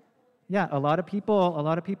 Yeah, a lot of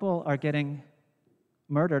people are getting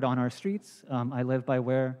murdered on our streets. I live by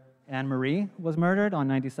where Anne Marie was murdered on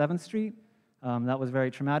 97th Street. That was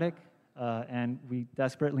very traumatic, and we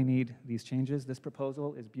desperately need these changes. This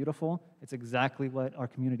proposal is beautiful. It's exactly what our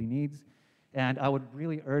community needs, and I would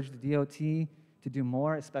really urge the DOT to do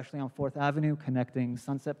more, especially on 4th Avenue, connecting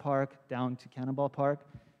Sunset Park down to Cannonball Park.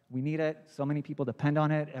 We need it. So many people depend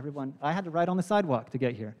on it. I had to ride on the sidewalk to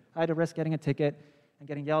get here. I had to risk getting a ticket and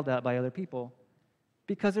getting yelled at by other people,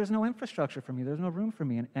 because there's no infrastructure for me, there's no room for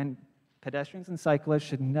me, and pedestrians and cyclists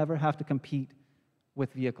should never have to compete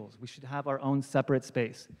with vehicles. We should have our own separate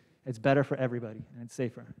space. It's better for everybody, and it's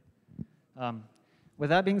safer. With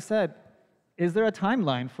that being said, is there a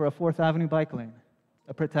timeline for a 4th Avenue bike lane,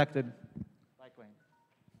 a protected bike lane?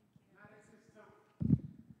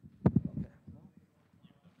 Okay.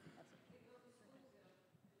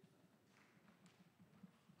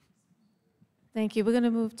 Thank you. We're going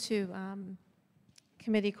to move to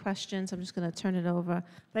committee questions. I'm just going to turn it over.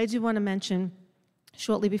 But I do want to mention,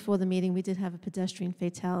 shortly before the meeting, we did have a pedestrian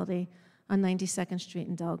fatality on 92nd Street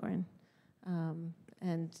in Dahlgren.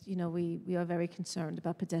 And, you know, we are very concerned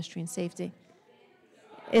about pedestrian safety.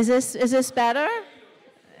 Is this better?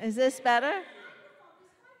 Is this better?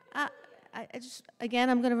 Again,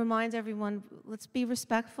 I'm going to remind everyone, let's be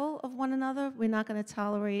respectful of one another. We're not going to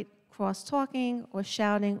tolerate cross-talking or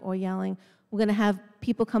shouting or yelling. We're going to have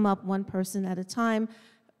people come up one person at a time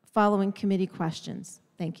following committee questions.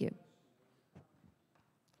 Thank you.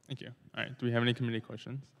 Thank you. All right, do we have any committee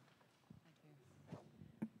questions?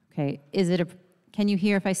 Okay, can you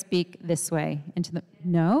hear if I speak this way into the,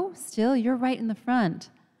 no? Still, you're right in the front.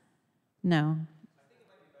 No.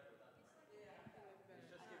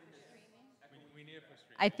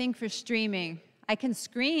 I think for streaming. I can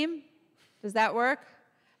scream. Does that work?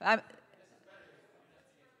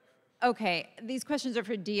 Okay, these questions are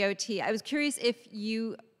for DOT. I was curious if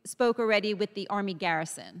you spoke already with the Army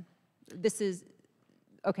garrison. This is,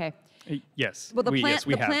 okay. Yes, Well, the we have.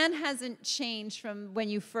 plan hasn't changed from when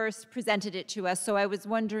you first presented it to us, so I was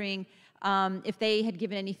wondering if they had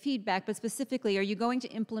given any feedback, but specifically, are you going to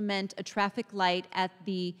implement a traffic light at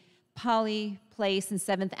the Polly Place and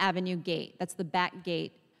 7th Avenue gate. That's the back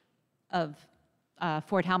gate of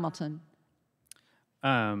Fort Hamilton.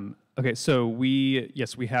 Okay, so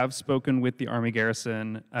yes, we have spoken with the Army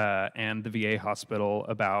Garrison and the VA hospital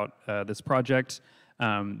about this project.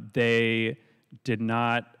 They did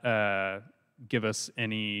not give us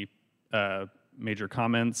any major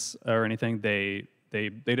comments or anything. They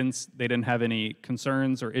didn't have any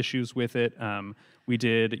concerns or issues with it. We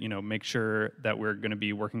did, make sure that we're going to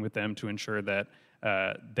be working with them to ensure that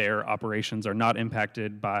their operations are not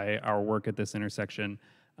impacted by our work at this intersection.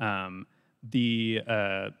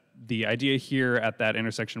 The idea here at that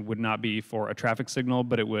intersection would not be for a traffic signal,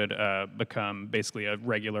 but it would become basically a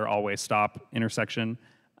regular always stop intersection.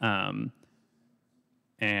 And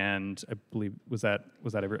I believe, was that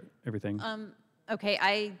everything?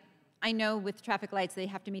 Okay, I know with traffic lights, they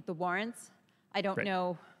have to meet the warrants. I don't Right.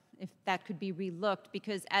 know if that could be relooked,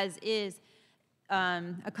 because as is,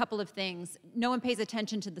 a couple of things. No one pays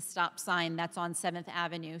attention to the stop sign that's on 7th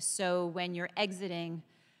Avenue. So when you're exiting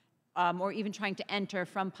or even trying to enter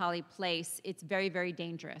from Polly Place, it's very, very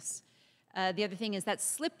dangerous. The other thing is that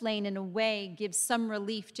slip lane, in a way, gives some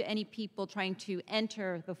relief to any people trying to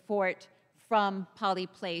enter the fort from Polly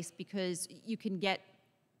Place, because you can get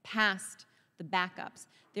past the backups.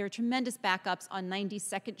 There are tremendous backups on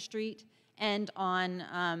 92nd Street and on,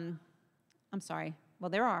 on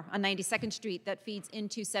 92nd Street that feeds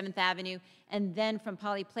into 7th Avenue, and then from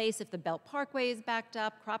Polly Place, if the Belt Parkway is backed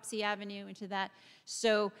up, Cropsey Avenue into that.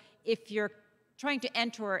 So if you're trying to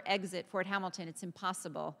enter or exit Fort Hamilton, it's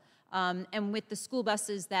impossible. And with the school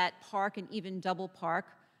buses that park and even double park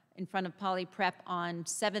in front of Poly Prep on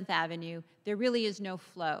 7th Avenue, there really is no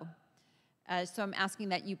flow. So I'm asking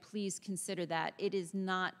that you please consider that. It is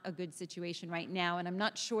not a good situation right now, and I'm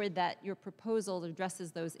not sure that your proposal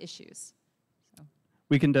addresses those issues. So.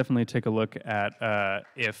 We can definitely take a look at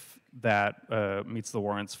if that meets the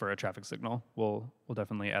warrants for a traffic signal. We'll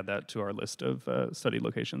definitely add that to our list of study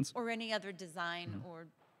locations. Or any other design, or,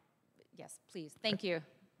 yes, please. Thank you.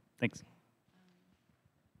 Thanks.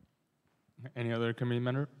 Any other committee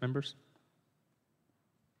members?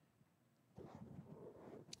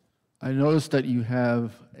 I noticed that you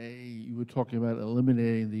were talking about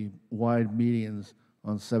eliminating the wide medians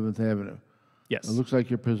on 7th Avenue. Yes. It looks like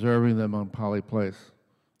you're preserving them on Polly Place.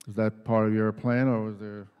 Is that part of your plan, or was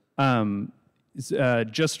there?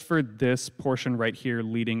 Just for this portion right here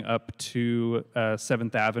leading up to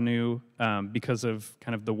 7th Avenue, because of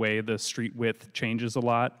kind of the way the street width changes a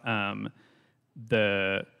lot, we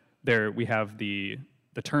have the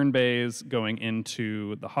turn bays going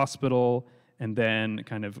into the hospital, and then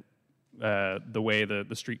kind of the way the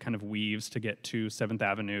street kind of weaves to get to 7th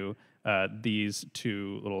Avenue, these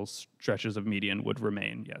two little stretches of median would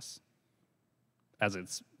remain, yes, as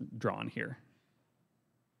it's drawn here.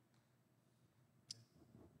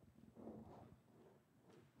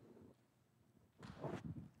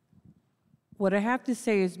 What I have to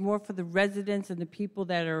say is more for the residents and the people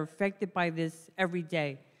that are affected by this every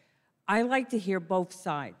day. I like to hear both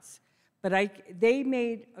sides, but they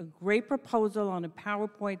made a great proposal on a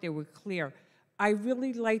PowerPoint. They were clear. I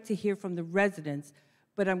really like to hear from the residents,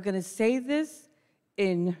 but I'm going to say this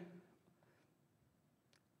in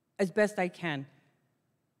as best I can.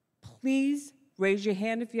 Please raise your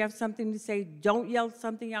hand if you have something to say. Don't yell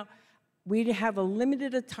something out. We have a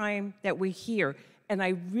limited time that we're here, and I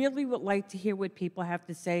really would like to hear what people have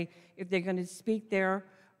to say. If they're going to speak there,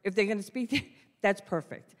 that's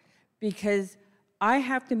perfect. Because I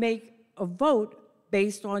have to make a vote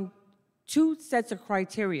based on 2 sets of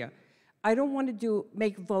criteria. I don't want to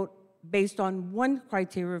make a vote based on one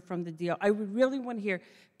criteria from the deal. I would really want to hear,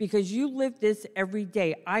 because you live this every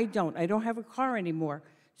day. I don't have a car anymore.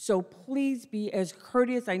 So please be as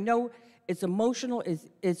courteous. I know it's emotional,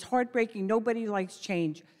 it's heartbreaking, nobody likes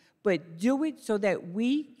change, but do it so that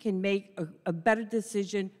we can make a better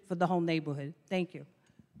decision for the whole neighborhood. Thank you.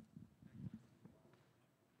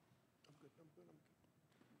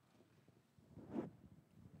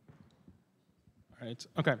 All right,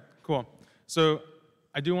 okay, cool. So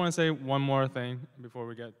I do want to say one more thing before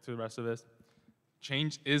we get to the rest of this.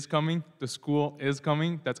 Change is coming, the school is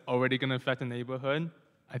coming, that's already going to affect the neighborhood.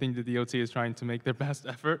 I think the DOT is trying to make their best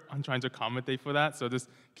effort on trying to accommodate for that, so just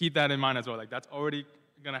keep that in mind as well. Like, that's already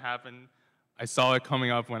going to happen. I saw it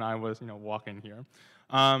coming up when I was, walking here.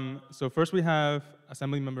 So first we have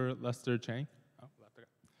Assemblymember Lester Chang. Oh, left,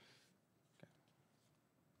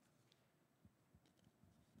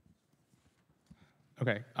 okay.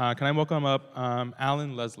 Okay, can I welcome up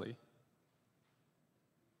Alan Leslie?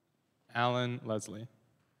 Alan Leslie.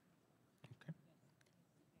 Okay.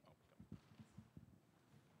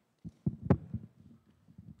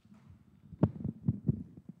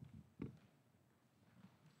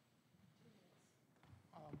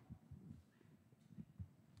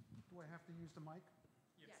 have to use the mic?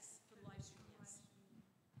 Yes, for the live stream, yes.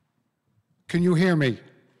 Can you hear me?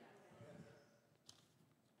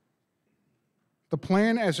 The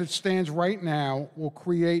plan as it stands right now will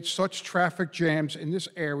create such traffic jams in this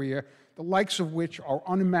area, the likes of which are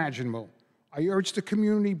unimaginable. I urge the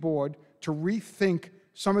community board to rethink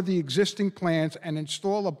some of the existing plans and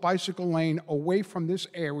install a bicycle lane away from this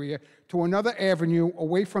area to another avenue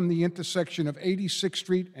away from the intersection of 86th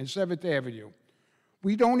Street and 7th Avenue.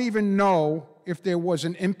 We don't even know if there was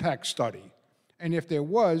an impact study. And if there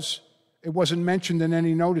was, it wasn't mentioned in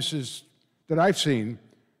any notices that I've seen.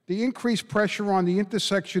 The increased pressure on the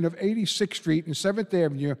intersection of 86th Street and 7th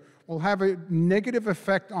Avenue will have a negative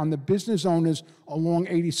effect on the business owners along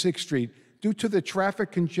 86th Street. Due to the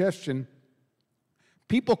traffic congestion,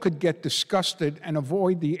 people could get disgusted and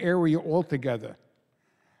avoid the area altogether.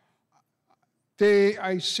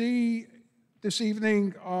 I see this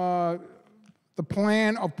evening the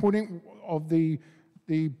plan of putting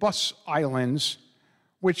the bus islands,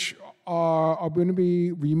 which are going to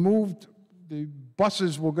be removed. The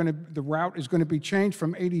the route is going to be changed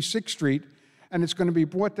from 86th Street, and it's going to be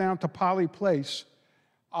brought down to Polly Place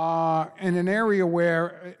in an area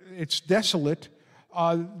where it's desolate.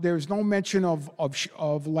 There's no mention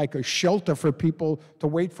of like a shelter for people to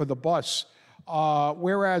wait for the bus.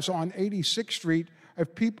 Whereas on 86th Street,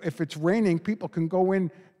 if it's raining, people can go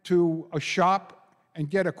into a shop and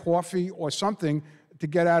get a coffee or something to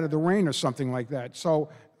get out of the rain or something like that. So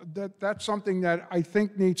that's something that I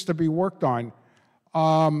think needs to be worked on.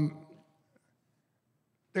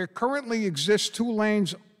 There currently exists 2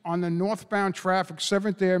 lanes on the northbound traffic,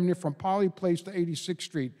 7th Avenue from Polly Place to 86th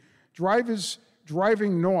Street. Drivers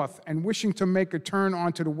driving north and wishing to make a turn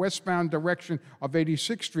onto the westbound direction of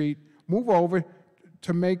 86th Street move over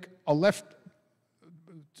to make a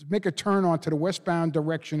turn onto the westbound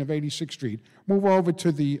direction of 86th Street. Move over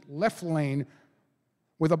to the left lane.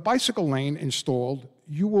 With a bicycle lane installed,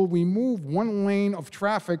 you will remove 1 lane of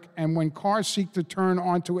traffic, and when cars seek to turn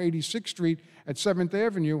onto 86th Street at 7th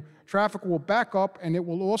Avenue, traffic will back up, and it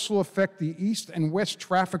will also affect the east and west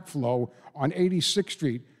traffic flow on 86th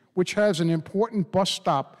Street, which has an important bus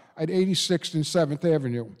stop at 86th and 7th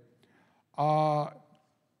Avenue.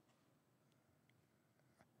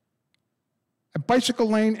 A bicycle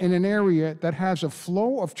lane in an area that has a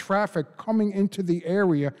flow of traffic coming into the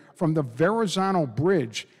area from the Verrazano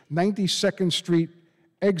Bridge, 92nd Street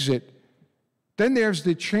exit. Then there's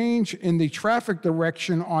the change in the traffic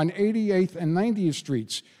direction on 88th and 90th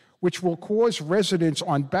Streets, which will cause residents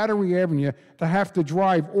on Battery Avenue to have to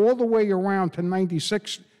drive all the way around to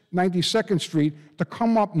 92nd Street to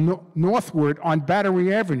come up northward on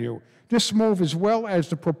Battery Avenue. This move, as well as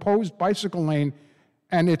the proposed bicycle lane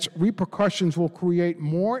and its repercussions, will create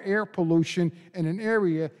more air pollution in an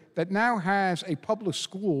area that now has a public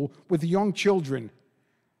school with young children.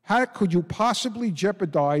 How could you possibly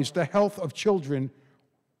jeopardize the health of children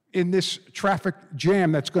in this traffic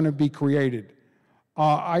jam that's going to be created?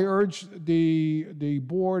 I urge the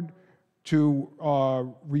board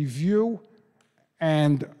to review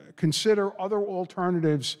and consider other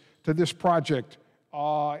alternatives to this project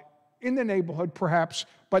in the neighborhood, perhaps,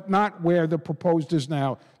 but not where the proposed is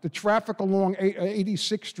now. The traffic along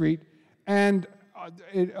 86th Street and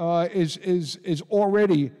is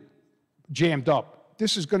already jammed up.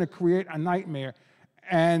 This is going to create a nightmare.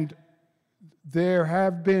 And there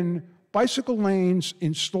have been bicycle lanes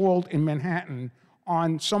installed in Manhattan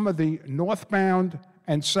on some of the northbound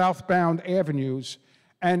and southbound avenues.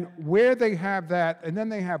 And where they have that, and then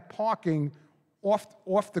they have parking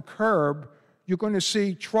off the curb, you're going to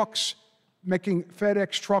see trucks making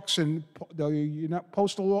FedEx trucks and the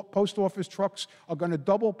post office trucks are going to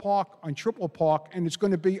double park and triple park, and it's going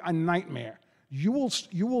to be a nightmare. You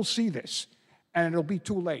will see this, and it'll be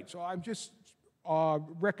too late. So I just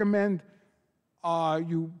recommend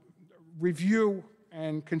you review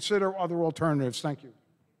and consider other alternatives. Thank you.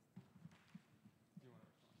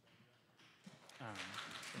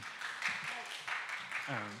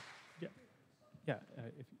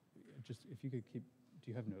 If you could keep,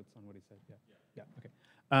 do you have notes on what he said? Yeah, okay.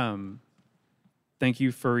 Thank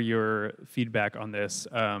you for your feedback on this.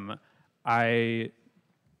 I'm going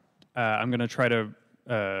to try to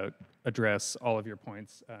address all of your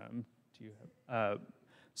points. Do you have,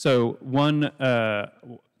 so one,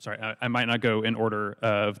 sorry, I might not go in order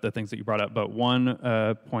of the things that you brought up, but one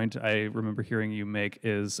point I remember hearing you make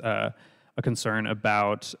is a concern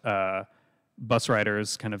about bus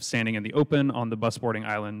riders kind of standing in the open on the bus boarding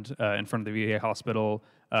island in front of the VA hospital.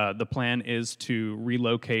 The plan is to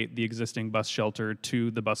relocate the existing bus shelter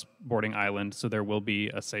to the bus boarding island, so there will be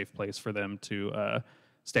a safe place for them to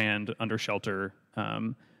stand under shelter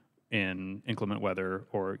in inclement weather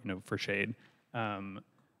or for shade.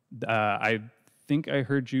 I think I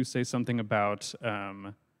heard you say something about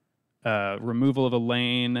removal of a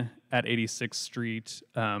lane at 86th Street.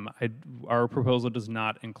 Our proposal does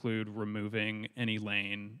not include removing any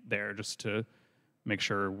lane there, just to make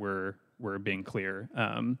sure we're being clear.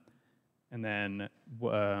 And then, do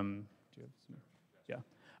you have some? Yeah.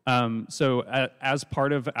 So as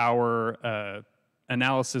part of our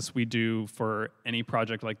analysis we do for any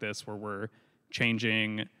project like this where we're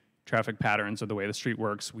changing traffic patterns or the way the street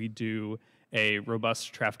works, we do a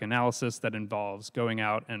robust traffic analysis that involves going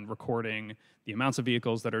out and recording the amounts of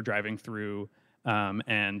vehicles that are driving through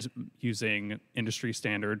and using industry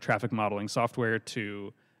standard traffic modeling software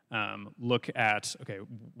to look at, okay,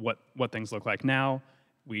 what things look like now.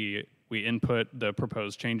 We input the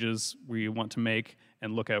proposed changes we want to make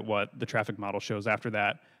and look at what the traffic model shows after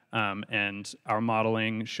that. And our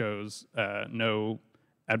modeling shows no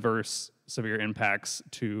adverse severe impacts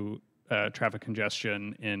to traffic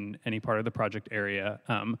congestion in any part of the project area.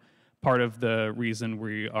 Part of the reason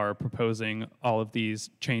we are proposing all of these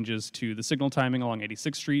changes to the signal timing along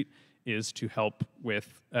 86th Street is to help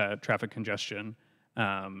with traffic congestion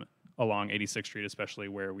along 86th Street, especially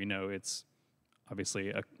where we know it's obviously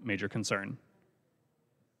a major concern.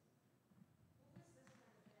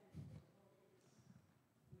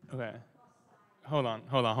 Okay. Hold on.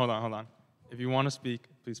 If you want to speak,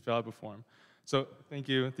 please fill out the form. So thank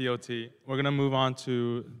you, DOT. We're going to move on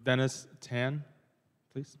to Dennis Tan,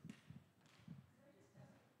 please.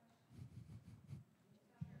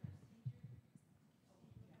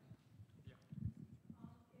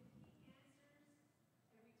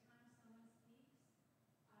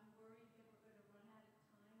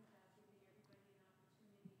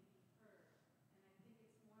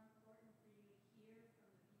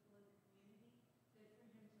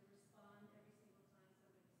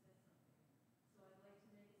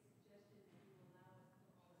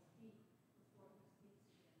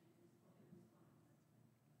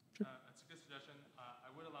 That's a good suggestion.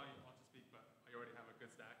 I would allow you all to speak, but I already have a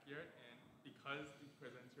good stack here, and because the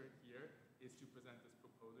presenter here is to present this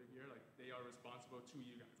proposal here, like they are responsible to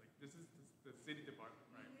you guys. Like this is the city department,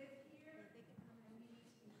 right? Yes.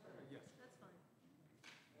 That's fine.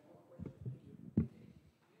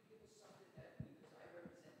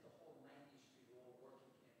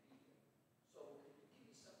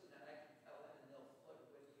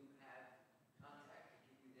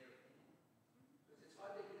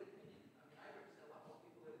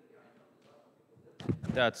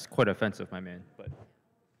 That's quite offensive, my man. But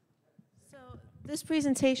So this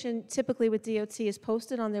presentation typically with DOT is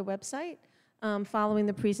posted on their website following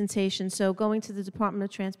the presentation. So going to the Department of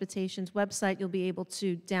Transportation's website, you'll be able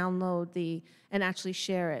to download and actually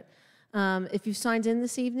share it. If you signed in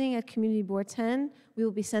this evening at Community Board 10, we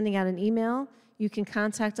will be sending out an email. You can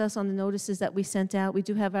contact us on the notices that we sent out. We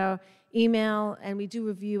do have our email, and we do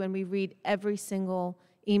review and we read every single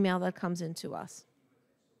email that comes into us.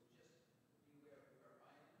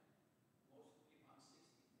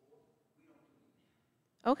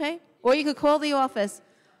 Okay, or you could call the office.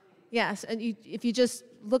 Yes, and if you just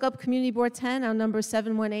look up Community Board 10, our number is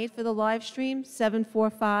 718 for the live stream,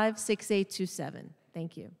 745-6827.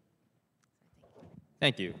 Thank you.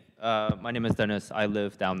 thank you. My name is Dennis. I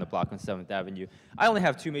live down the block on 7th Avenue. I only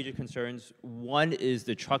have two major concerns. One is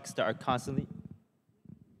the trucks that are constantly...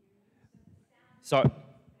 Sorry.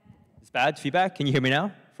 It's bad feedback. Can you hear me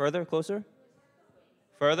now? Further, closer?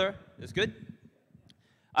 Further? It's good?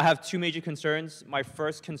 I have two major concerns. My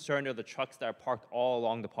first concern are the trucks that are parked all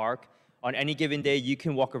along the park. On any given day, you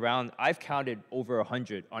can walk around. I've counted over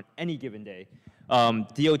 100 on any given day.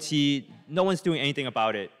 DOT, no one's doing anything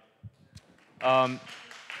about it.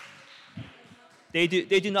 They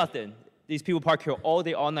do nothing. These people park here all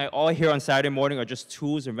day, all night. All here on Saturday morning are just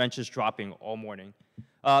tools and wrenches dropping all morning.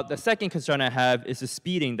 The second concern I have is the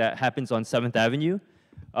speeding that happens on 7th Avenue.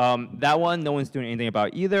 That one, no one's doing anything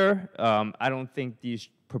about either. I don't think these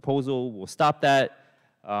proposal will stop that.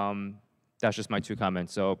 That's just my two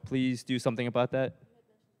comments. So please do something about that.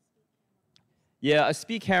 Yeah, a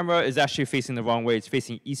speed camera is actually facing the wrong way. It's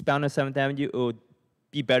facing eastbound on 7th Avenue. It would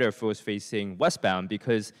be better if it was facing westbound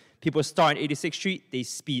because people start on 86th Street, they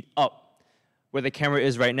speed up. Where the camera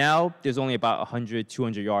is right now, there's only about 100,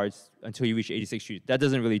 200 yards until you reach 86th Street. That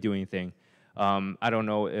doesn't really do anything. I don't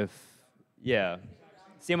know if, yeah.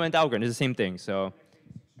 Same on Dahlgren, it's the same thing, so,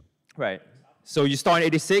 right. So you start on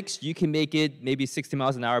 86, you can make it maybe 60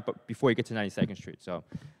 miles an hour but before you get to 92nd Street. So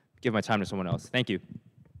give my time to someone else. Thank you.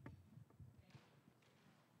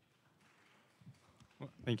 Well,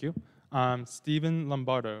 thank you. Stephen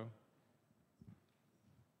Lombardo.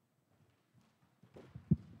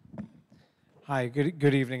 Hi,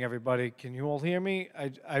 good evening, everybody. Can you all hear me?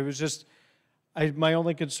 My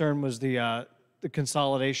only concern was the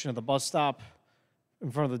consolidation of the bus stop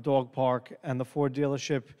in front of the dog park and the Ford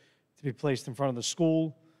dealership to be placed in front of the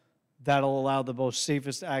school. That'll allow the most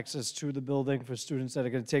safest access to the building for students that are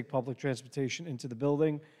going to take public transportation into the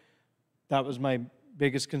building. That was my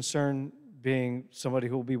biggest concern, being somebody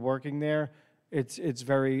who will be working there. It's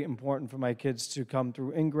very important for my kids to come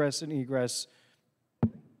through ingress and egress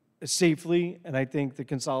safely, and I think the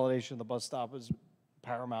consolidation of the bus stop is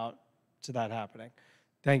paramount to that happening.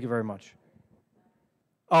 Thank you very much.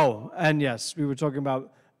 Oh, and yes, we were talking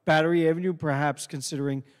about Battery Avenue, perhaps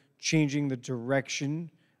considering changing the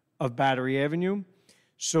direction of Battery Avenue,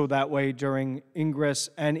 so that way during ingress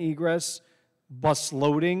and egress, bus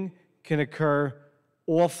loading can occur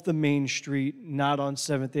off the main street, not on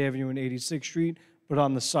 7th Avenue and 86th Street, but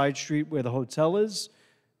on the side street where the hotel is.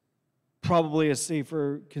 Probably a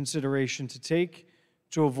safer consideration to take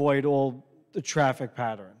to avoid all the traffic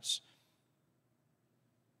patterns.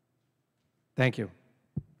 Thank you.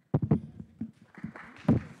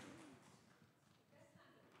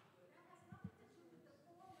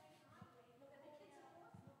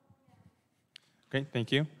 Okay,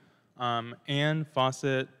 thank you. Ann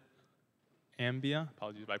Fawcett Ambia,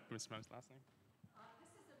 apologies if I mispronounced last name.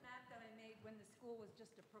 This is a map that I made when the school was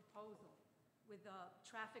just a proposal with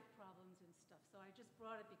traffic problems and stuff. So I just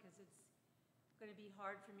brought it because it's going to be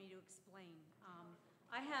hard for me to explain.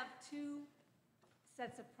 I have two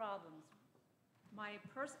sets of problems.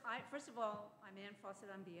 First of all, I'm Ann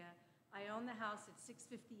Fawcett Ambia. I own the house at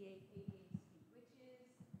 658 88th Street, which is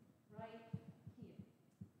right here.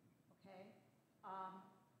 Okay?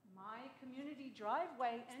 My community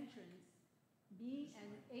driveway entrance, me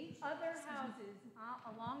and 8 other houses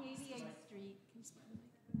along 88th Street,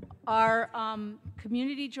 our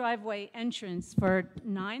community driveway entrance for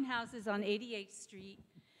 9 houses on 88th Street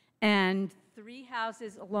and 3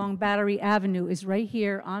 houses along Battery Avenue is right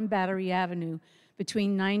here on Battery Avenue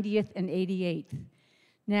between 90th and 88th.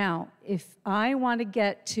 Now, if I want to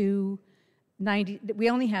get to 90, we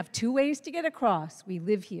only have 2 ways to get across. We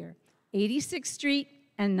live here, 86th Street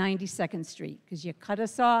and 92nd Street, because you cut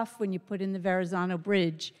us off when you put in the Verrazano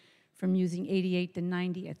Bridge from using 88th and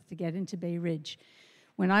 90th to get into Bay Ridge.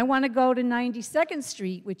 When I want to go to 92nd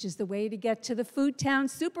Street, which is the way to get to the Food Town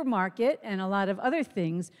supermarket and a lot of other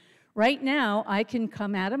things, right now I can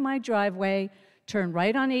come out of my driveway, turn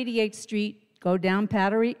right on 88th Street, go down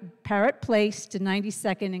Parrot Place to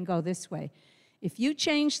 92nd and go this way. If you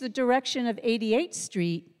change the direction of 88th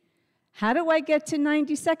Street, how do I get to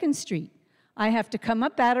 92nd Street? I have to come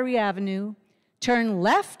up Battery Avenue, turn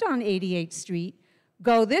left on 88th Street,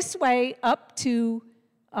 go this way up to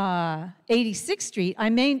 86th Street. I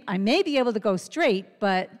may be able to go straight,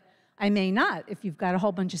 but I may not if you've got a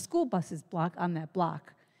whole bunch of school buses on that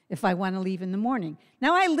block if I want to leave in the morning.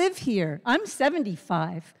 Now, I live here. I'm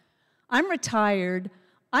 75. I'm retired.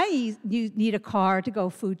 I need a car to go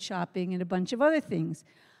food shopping and a bunch of other things.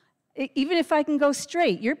 Even if I can go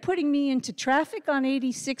straight, you're putting me into traffic on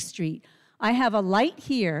 86th Street. I have a light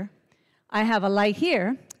here. I have a light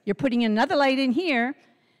here. You're putting another light in here.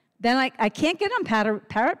 Then I can't get on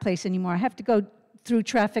Parrot Place anymore. I have to go through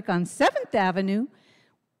traffic on 7th Avenue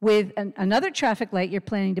with another traffic light you're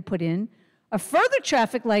planning to put in, a further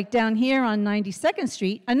traffic light down here on 92nd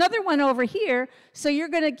Street, another one over here, so you're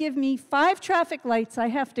going to give me 5 traffic lights I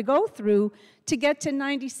have to go through to get to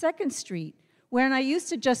 92nd Street, when I used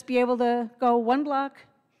to just be able to go 1 block,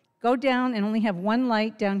 go down, and only have 1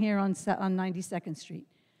 light down here on 92nd Street.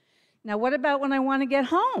 Now, what about when I want to get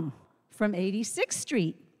home from 86th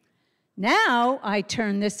Street? Now I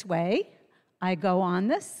turn this way, I go on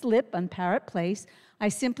the slip on Parrot Place, I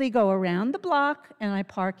simply go around the block and I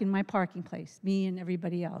park in my parking place, me and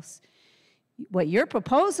everybody else. What your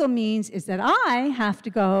proposal means is that I have to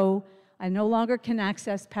go, I no longer can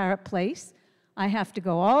access Parrot Place, I have to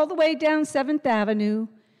go all the way down 7th Avenue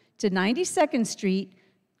to 92nd Street,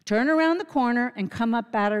 turn around the corner and come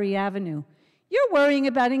up Battery Avenue. You're worrying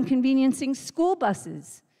about inconveniencing school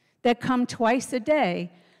buses that come twice a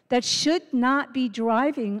day that should not be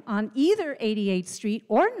driving on either 88th Street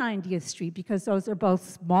or 90th Street, because those are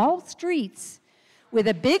both small streets with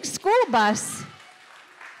a big school bus.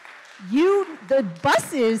 The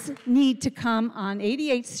buses need to come on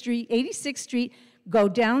 88th Street, 86th Street, go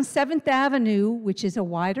down 7th Avenue, which is a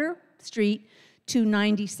wider street, to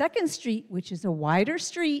 92nd Street, which is a wider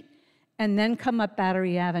street, and then come up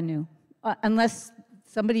Battery Avenue, unless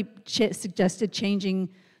somebody suggested changing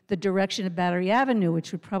the direction of Battery Avenue,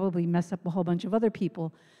 which would probably mess up a whole bunch of other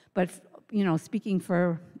people. But, you know, speaking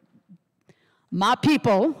for my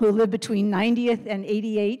people who live between 90th and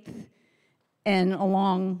 88th, and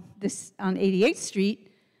along this, on 88th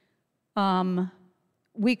Street,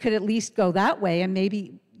 we could at least go that way, and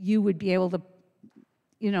maybe you would be able to,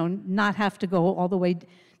 not have to go all the way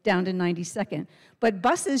down to 92nd. But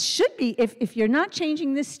buses should be, if you're not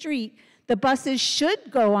changing this street, the buses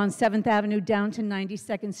should go on 7th Avenue down to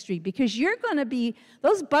 92nd Street, because you're going to be,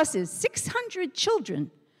 those buses, 600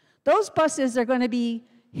 children, those buses are going to be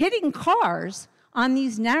hitting cars on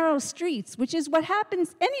these narrow streets, which is what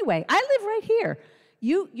happens anyway. I live right here.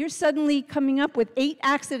 You're suddenly coming up with 8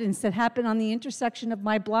 accidents that happen on the intersection of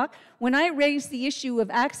my block. When I raised the issue of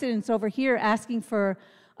accidents over here, asking for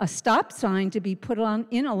a stop sign to be put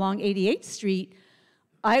in along 88th Street,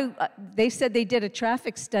 they said they did a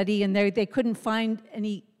traffic study and they couldn't find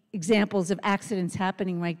any examples of accidents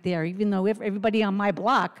happening right there, even though everybody on my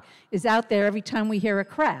block is out there every time we hear a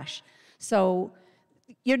crash. So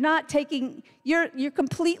you're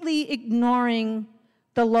completely ignoring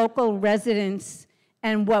the local residents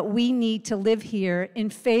and what we need to live here in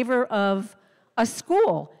favor of a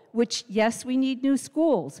school, which, yes, we need new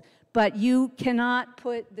schools, but you cannot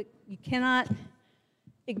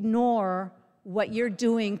ignore what you're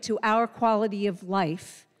doing to our quality of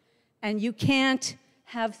life. And you can't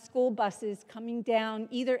have school buses coming down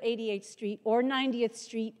either 88th Street or 90th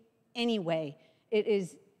Street anyway. It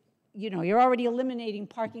is, you're already eliminating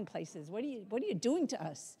parking places. What are you doing to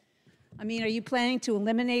us? I mean, are you planning to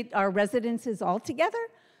eliminate our residences altogether?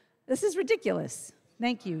 This is ridiculous.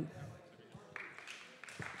 Thank you.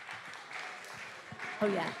 Oh,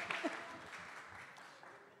 yeah.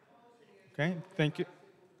 Okay, thank you.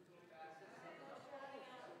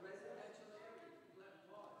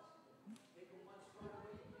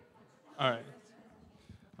 All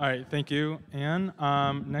right, thank you, Anne.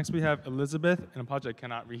 Next we have Elizabeth, and I apologize, I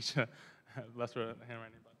cannot reach less for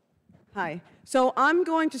handwriting. Hi. So I'm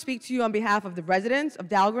going to speak to you on behalf of the residents of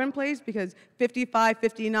Dahlgren Place, because 55,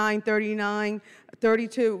 59, 39,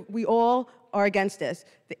 32, we all are against this.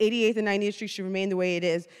 The 88th and 90th Street should remain the way it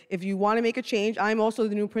is. If you want to make a change, I'm also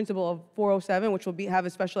the new principal of 407, which will have a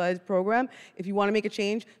specialized program. If you want to make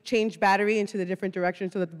a change Battery into the different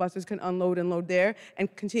direction so that the buses can unload and load there,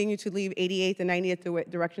 and continue to leave 88th and 90th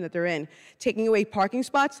the direction that they're in. Taking away parking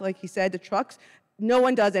spots, like he said, the trucks, no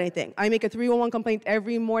one does anything. I make a 311 complaint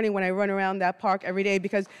every morning when I run around that park every day,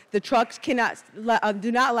 because the trucks do not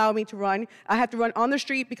allow me to run. I have to run on the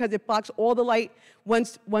street because it blocks all the light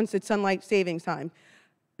once it's sunlight savings time.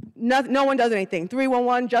 No one does anything.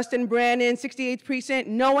 311, Justin Brannon, 68th Precinct,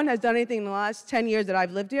 no one has done anything in the last 10 years that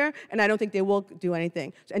I've lived here, and I don't think they will do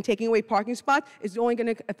anything. And taking away parking spots is only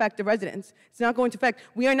going to affect the residents. It's not going to affect,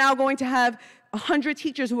 we are now going to have 100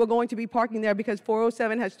 teachers who are going to be parking there because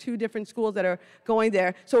 407 has 2 different schools that are going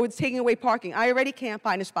there, so it's taking away parking. I already can't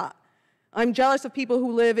find a spot. I'm jealous of people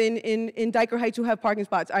who live in Dyker Heights who have parking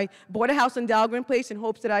spots. I bought a house in Dahlgren Place in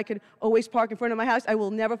hopes that I could always park in front of my house. I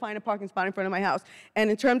will never find a parking spot in front of my house. And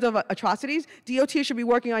in terms of atrocities, DOT should be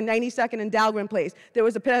working on 92nd and Dahlgren Place. There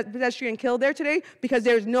was a pedestrian killed there today because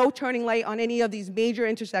there's no turning light on any of these major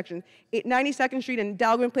intersections. 92nd Street and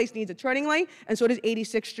Dahlgren Place needs a turning light, and so does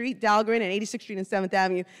 86th Street, Dahlgren, and 86th Street and 7th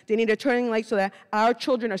Avenue. They need a turning light so that our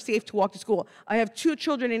children are safe to walk to school. I have 2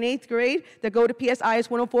 children in 8th grade that go to PSIS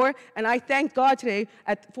 104, and I thank God today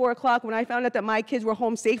at 4 o'clock when I found out that my kids were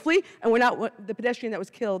home safely and were not the pedestrian that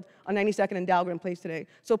was killed on 92nd and Dahlgren Place today.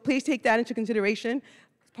 So please take that into consideration.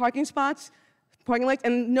 Parking spots, parking lights,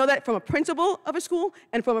 and know that from a principal of a school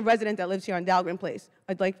and from a resident that lives here on Dahlgren Place.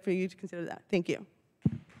 I'd like for you to consider that. Thank you.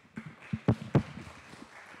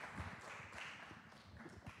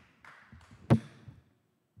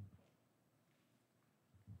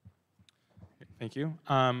 Thank you.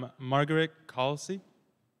 Margaret Calsey.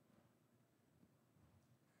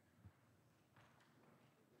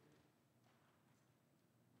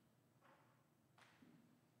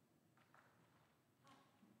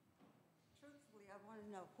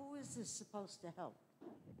 Who is this supposed to help?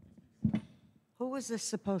 Who is this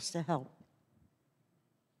supposed to help?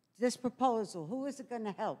 This proposal, who is it going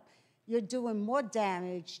to help? You're doing more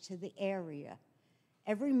damage to the area.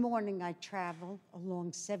 Every morning I travel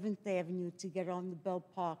along 7th Avenue to get on the Bell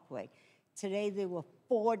Parkway. Today there were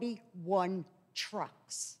 41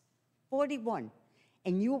 trucks. 41.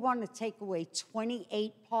 And you want to take away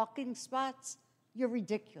 28 parking spots? You're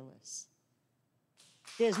ridiculous.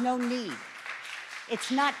 There's no need.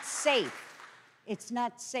 It's not safe. It's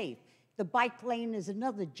not safe. The bike lane is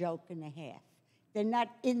another joke and a half. They're not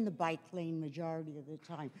in the bike lane majority of the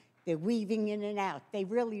time. They're weaving in and out. They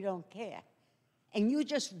really don't care. And you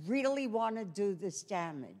just really want to do this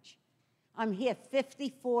damage. I'm here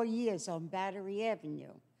 54 years on Battery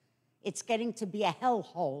Avenue. It's getting to be a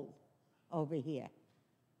hellhole over here.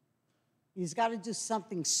 He's got to do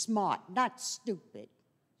something smart, not stupid.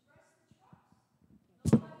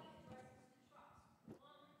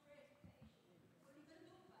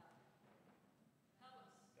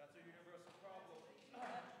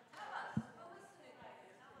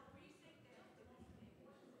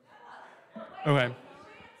 Okay.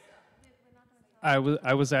 I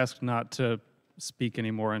was asked not to speak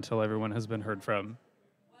anymore until everyone has been heard from.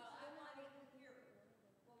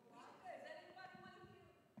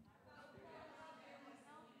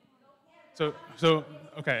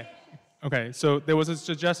 Okay. So there was a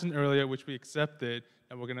suggestion earlier, which we accepted,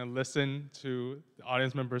 that we're gonna listen to the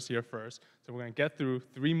audience members here first. So we're gonna get through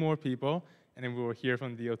 3 more people, and then we will hear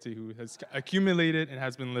from DOT, who has accumulated and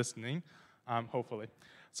has been listening, hopefully.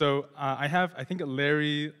 So I have, I think, a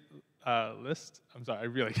Larry List. I'm sorry, I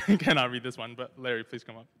really cannot read this one, but Larry, please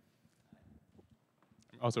come up.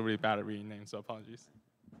 I'm also really bad at reading names, so apologies.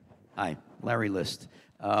 Hi, Larry List.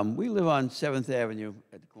 We live on 7th Avenue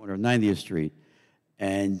at the corner of 90th Street,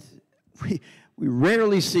 and we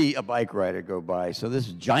rarely see a bike rider go by, so this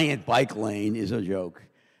giant bike lane is a joke.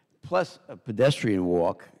 Plus, a pedestrian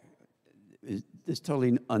walk is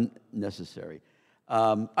totally unnecessary.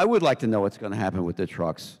 I would like to know what's going to happen with the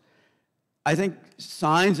trucks. I think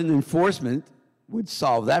signs and enforcement would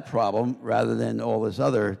solve that problem rather than all this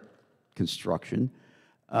other construction.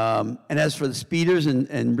 And as for the speeders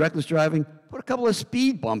and reckless driving, put a couple of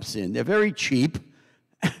speed bumps in. They're very cheap,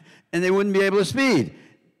 and they wouldn't be able to speed.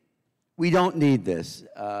 We don't need this.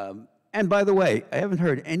 And by the way, I haven't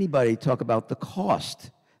heard anybody talk about the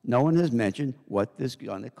cost. No one has mentioned what this is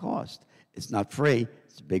going to cost. It's not free.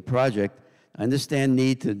 It's a big project. I understand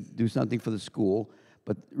need to do something for the school,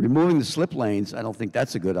 but removing the slip lanes, I don't think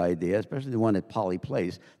that's a good idea, especially the one at Polly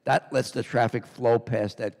Place. That lets the traffic flow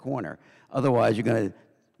past that corner. Otherwise, you're going to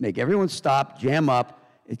make everyone stop, jam up.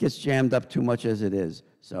 It gets jammed up too much as it is.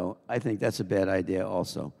 So I think that's a bad idea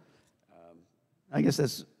also. I guess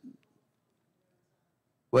that's...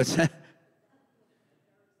 What's that?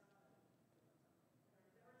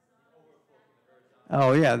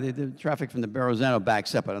 Oh, yeah, the traffic from the Verrazano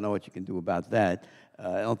backs up. I don't know what you can do about that.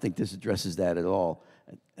 I don't think this addresses that at all.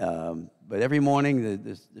 But every morning,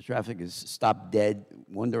 the traffic is stopped dead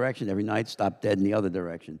one direction. Every night, stopped dead in the other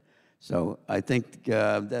direction. So I think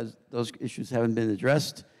those issues haven't been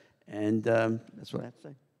addressed, and that's what I have to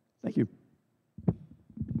say. Thank you.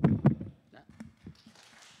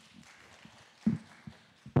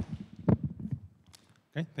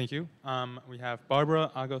 Okay, thank you. We have Barbara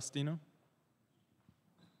Agostino.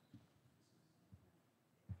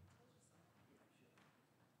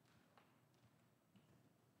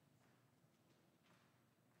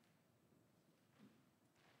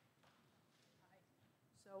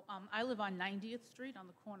 I live on 90th Street on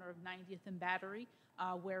the corner of 90th and Battery,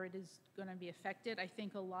 where it is going to be affected. I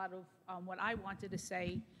think a lot of what I wanted to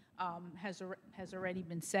say has already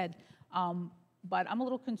been said, but I'm a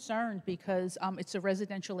little concerned because it's a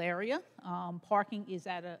residential area. Parking is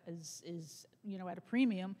at a at a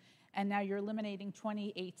premium, and now you're eliminating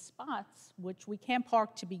 28 spots, which we can't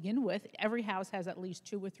park to begin with. Every house has at least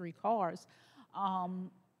 2 or 3 cars.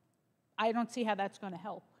 I don't see how that's going to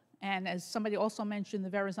help. And as somebody also mentioned, the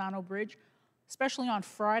Verrazano Bridge, especially on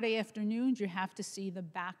Friday afternoons, you have to see the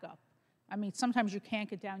backup. I mean, sometimes you can't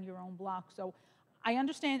get down your own block. So I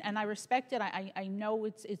understand and I respect it. I know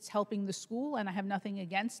it's helping the school, and I have nothing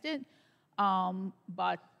against it.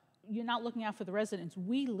 But you're not looking out for the residents.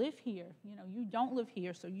 We live here. You know, you don't live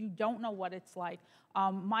here, so you don't know what it's like.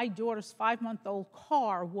 My daughter's 5-month-old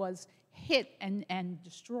car was hit and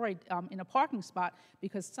destroyed in a parking spot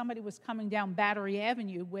because somebody was coming down Battery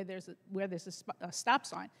Avenue where there's a stop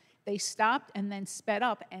sign. They stopped and then sped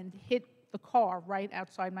up and hit the car right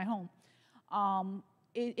outside my home.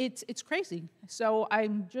 It's crazy. So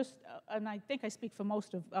I'm just, and I think I speak for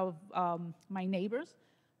most of my neighbors.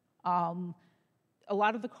 A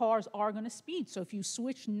lot of the cars are going to speed. So if you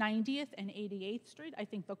switch 90th and 88th Street, I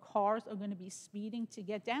think the cars are going to be speeding to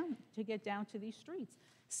get down to these streets.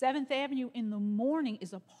 7th Avenue in the morning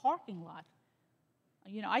is a parking lot.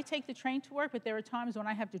 You know, I take the train to work, but there are times when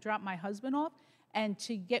I have to drop my husband off, and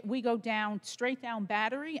we go straight down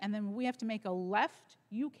Battery, and then we have to make a left.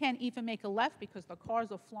 You can't even make a left because the cars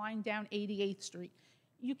are flying down 88th Street.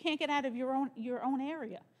 You can't get out of your own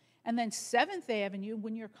area. And then 7th Avenue,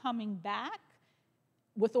 when you're coming back,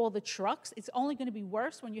 with all the trucks, it's only going to be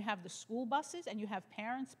worse when you have the school buses and you have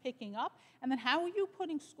parents picking up. And then how are you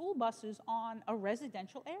putting school buses on a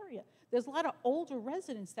residential area? There's a lot of older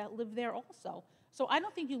residents that live there also. So I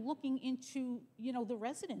don't think you're looking into, the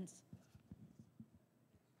residents.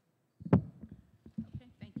 Okay,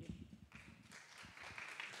 thank you.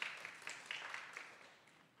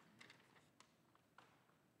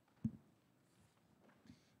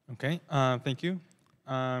 Okay, thank you.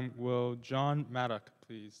 Will John Maddock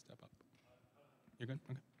please step up? You're good?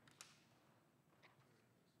 Okay.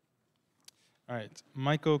 All right,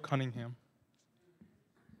 Michael Cunningham.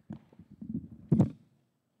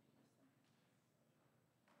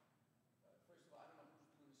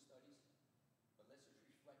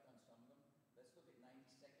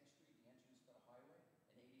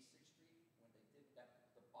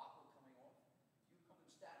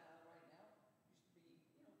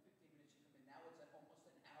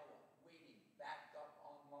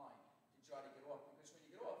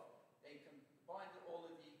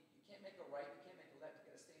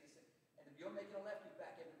 You're making a left, you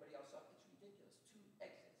back everybody else up. It's ridiculous. 2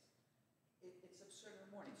 exits. It's absurd in the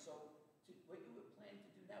morning. So what you were planning to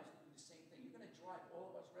do now is to do the same thing. You're going to drive all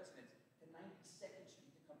of us residents to 92nd Street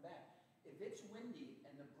to come back. If it's windy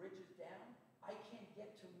and the bridge is down, I can't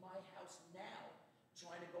get to my house now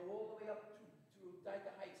trying to go all the way up through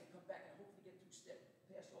Dyker Heights and come back and hopefully get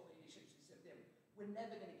past all the 86th Street there. We're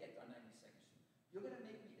never going to get to 92nd Street. You're going to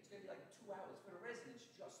make me, it's going to be like 2 hours for the residents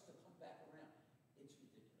just to come back around. It's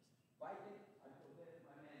ridiculous. Biking, I feel bad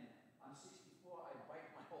for my man. I'm 64, I bike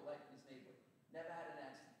my whole life in this neighborhood. Never had an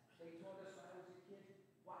accident. They taught us when I was a kid,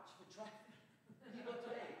 watch for traffic. People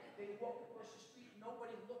today, they walk across the street,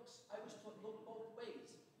 nobody looks. I was taught look both ways.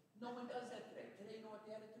 No one does that today. Today, you know what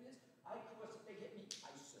the attitude is? I cross, if they hit me, I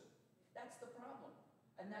sue. That's the problem.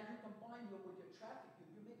 And now you combine with your traffic,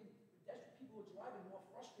 you're making people are driving more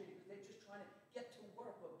frustrated because they're just trying to get to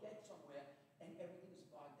work or get somewhere, and everything's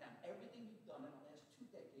bogged down. Everything you've done in the last 2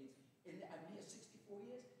 decades, I'm here 64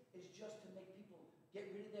 years, is just to make people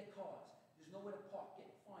get rid of their cars. There's nowhere to park,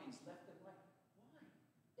 get fines left and right. Why?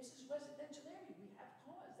 This is residential area. We have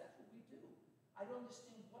cars. That's what we do. I don't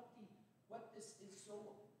understand what the city is so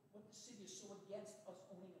against us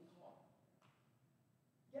owning a car.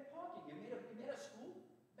 Get parking. You made a school?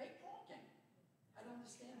 Make parking. I don't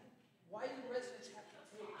understand it. Why do residents have to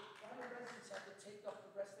take up the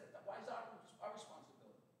rest of it? Why is our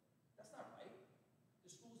responsibility? That's not right. The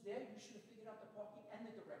school's there, you should have figured out the parking and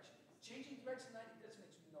the direction. Changing direction, this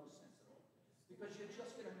makes no sense at all. Because you're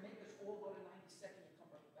just going to make us all go to 92nd and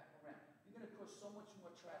come right back around. You're going to cause so much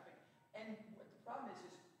more traffic. And what the problem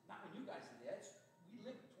is not when you guys are there, we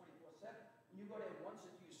live 24/7. When you go there once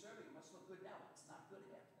and do your survey, it must look good now. It's not good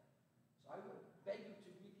after. So I would beg you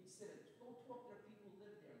to reconsider. Go talk to the people who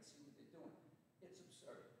live there and see what they're doing. It's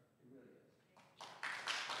absurd. It really is.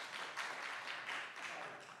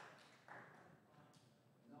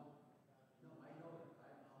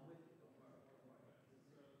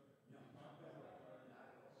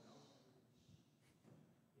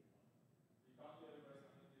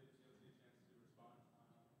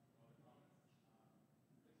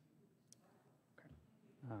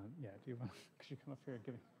 Yeah, do you want? Could you come up here and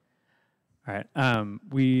give me? All right.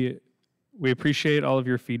 We appreciate all of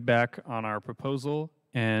your feedback on our proposal,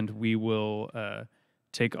 and we will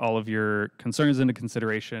take all of your concerns into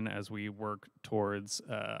consideration as we work towards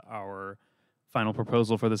our final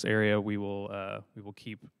proposal for this area. We will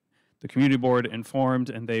keep the community board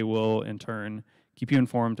informed, and they will in turn keep you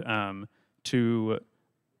informed to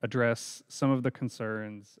address some of the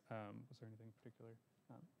concerns. Was there anything particular?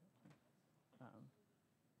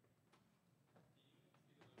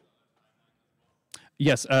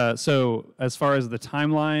 Yes, so as far as the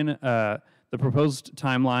timeline, the proposed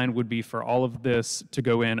timeline would be for all of this to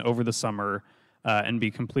go in over the summer and be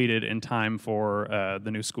completed in time for the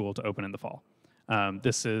new school to open in the fall.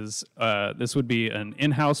 This would be an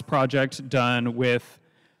in-house project done with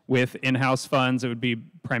in-house funds. It would be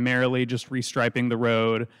primarily just restriping the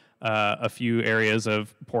road, a few areas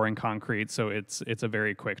of pouring concrete, so it's a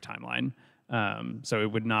very quick timeline. So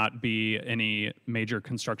it would not be any major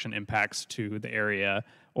construction impacts to the area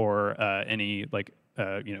or any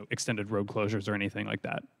extended road closures or anything like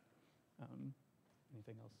that.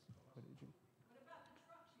 Anything else? What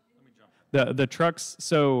did you? The trucks.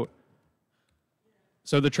 So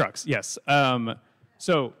the trucks. Yes.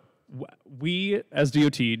 So we as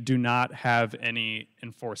DOT do not have any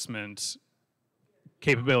enforcement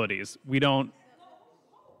capabilities. We don't.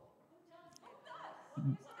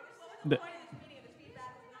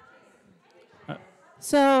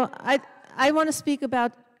 So I want to speak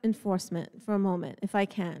about enforcement for a moment, if I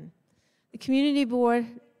can. The community board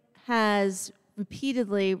has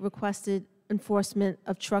repeatedly requested enforcement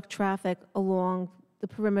of truck traffic along the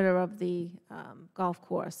perimeter of the golf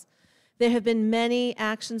course. There have been many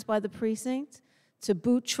actions by the precinct to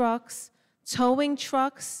boot trucks. Towing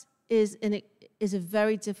trucks is a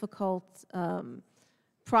very difficult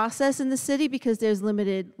process in the city because there's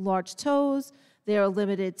limited large tows. There are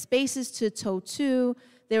limited spaces to tow to.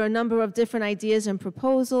 There are a number of different ideas and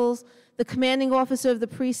proposals. The commanding officer of the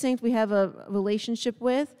precinct we have a relationship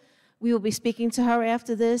with. We will be speaking to her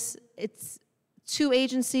after this. It's two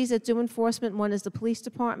agencies that do enforcement. One is the police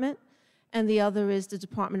department, and the other is the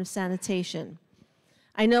Department of Sanitation.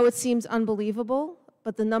 I know it seems unbelievable,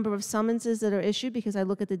 but the number of summonses that are issued, because I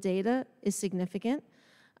look at the data, is significant.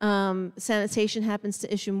 Sanitation happens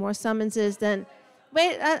to issue more summonses than,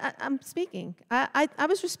 wait, I'm speaking. I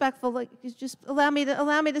was respectful, like, you just allow me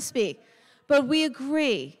to speak. But we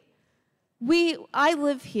agree. I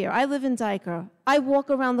live here, I live in Dyker. I walk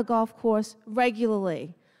around the golf course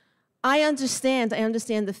regularly. I understand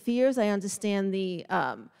the fears, I understand the,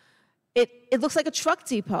 it looks like a truck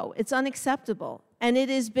depot. It's unacceptable. And it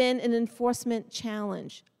has been an enforcement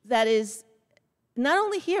challenge that is not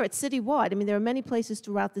only here, it's citywide. I mean, there are many places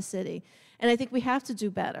throughout the city. And I think we have to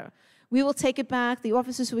do better. We will take it back. The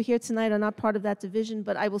officers who are here tonight are not part of that division,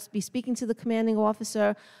 but I will be speaking to the commanding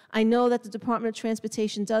officer. I know that the Department of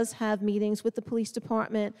Transportation does have meetings with the police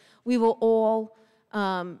department. We will all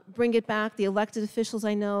bring it back. The elected officials,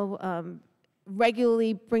 I know,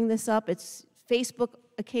 regularly bring this up. It's Facebook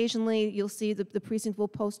occasionally. You'll see the precinct will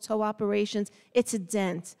post tow operations. It's a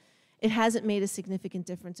dent. It hasn't made a significant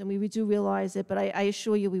difference, and we do realize it, but I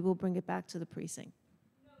assure you we will bring it back to the precinct.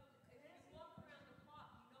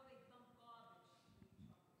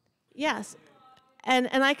 Yes, and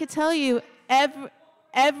I could tell you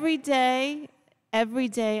every day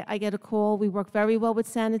I get a call. We work very well with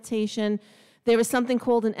sanitation. There is something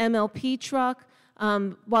called an MLP truck.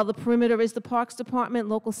 While the perimeter is the Parks Department,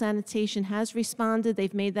 local sanitation has responded.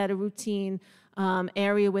 They've made that a routine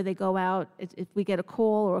area where they go out if we get a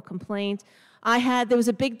call or a complaint. There was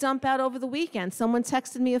a big dump out over the weekend. Someone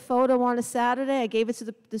texted me a photo on a Saturday. I gave it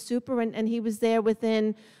to the super, and he was there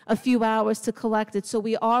within a few hours to collect it. So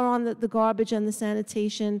we are on the garbage and the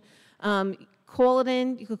sanitation. Call it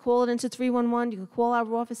in. You could call it into 311. You could call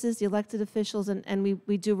our offices, the elected officials, and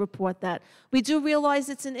we do report that. We do realize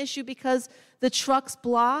it's an issue because the trucks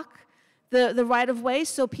block the right-of-way,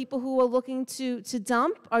 so people who are looking to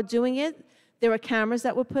dump are doing it. There are cameras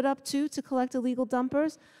that were put up, too, to collect illegal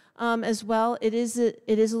dumpers. As well. It is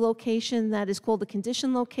a location that is called a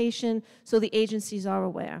condition location, so the agencies are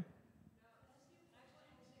aware.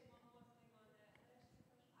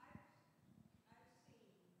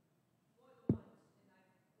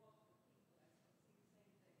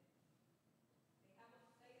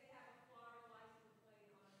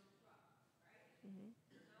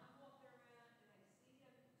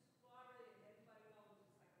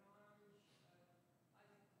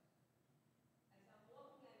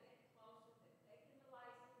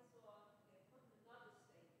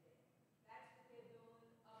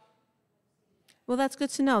 Well, that's good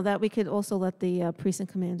to know. That we could also let the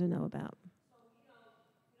precinct commander know about.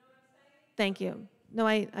 Thank you. No,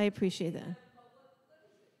 I appreciate that.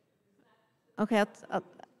 Okay,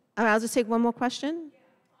 I'll just take one more question.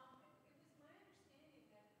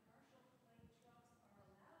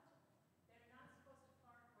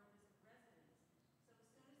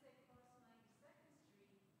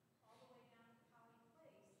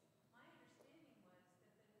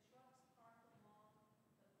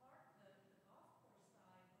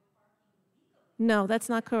 No, that's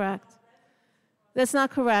not correct. That's not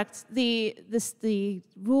correct. The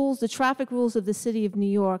rules, the traffic rules of the City of New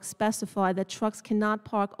York specify that trucks cannot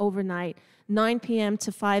park overnight, 9 p.m.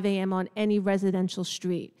 to 5 a.m. on any residential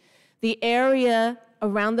street. The area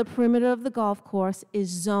around the perimeter of the golf course is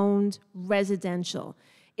zoned residential.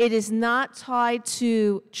 It is not tied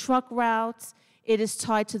to truck routes. It is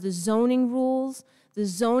tied to the zoning rules. The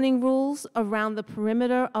zoning rules around the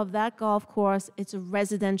perimeter of that golf course, it's a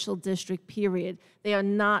residential district, period. They are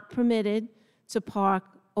not permitted to park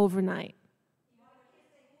overnight.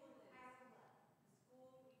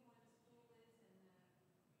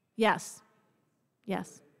 Yes,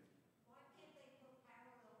 yes.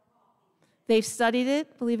 They've studied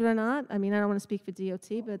it, believe it or not. I mean, I don't want to speak for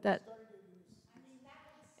DOT, but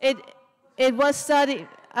it was studied.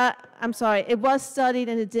 I'm sorry, it was studied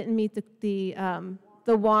and it didn't meet the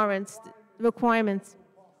warrants, the requirements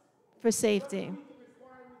for safety.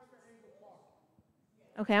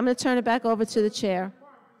 Okay, I'm going to turn it back over to the chair.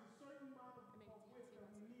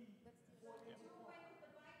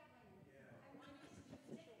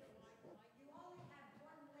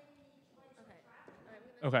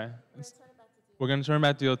 Okay. We're going to turn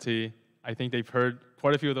back to DOT. I think they've heard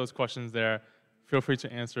quite a few of those questions there. Feel free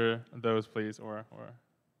to answer those, please, or.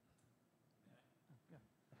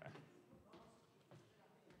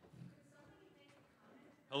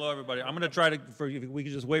 Hello, everybody. I'm going to try to, if we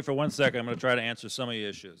could just wait for 1 second, I'm going to try to answer some of your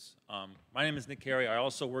issues. My name is Nick Carey. I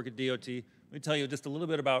also work at DOT. Let me tell you just a little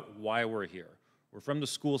bit about why we're here. We're from the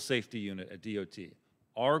School Safety Unit at DOT.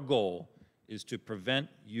 Our goal is to prevent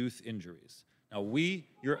youth injuries. Now,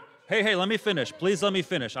 hey, let me finish. Please let me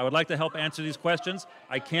finish. I would like to help answer these questions.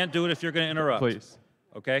 I can't do it if you're going to interrupt. Please.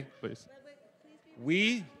 Okay? Please.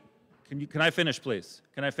 Can I finish, please?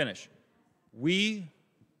 Can I finish? We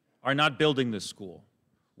are not building this school.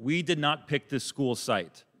 We did not pick this school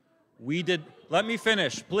site. Let me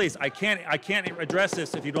finish, please. I can't address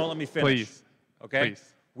this if you don't let me finish. Please. Okay?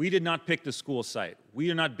 Please. We did not pick the school site. We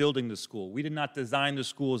are not building the school. We did not design the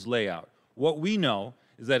school's layout. What we know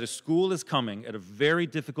is that a school is coming at a very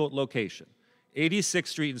difficult location. 86th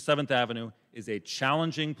Street and 7th Avenue is a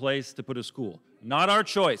challenging place to put a school. Not our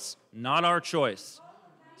choice. Not our choice.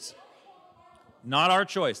 Not our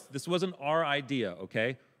choice. This wasn't our idea,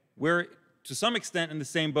 okay? We're, to some extent, in the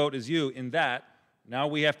same boat as you in that now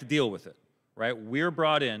we have to deal with it, right? We're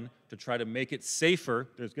brought in to try to make it safer.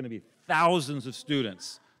 There's going to be thousands of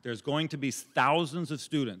students. There's going to be thousands of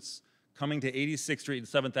students coming to 86th Street and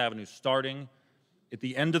 7th Avenue starting at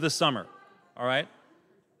the end of the summer, all right?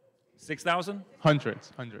 6,000?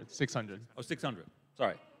 Hundreds, 600. Oh, 600,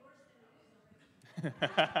 sorry.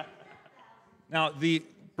 Now, the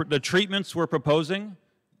treatments we're proposing,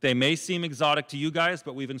 they may seem exotic to you guys,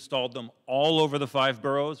 but we've installed them all over the 5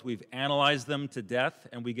 boroughs. We've analyzed them to death,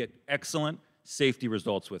 and we get excellent safety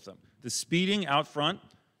results with them. The speeding out front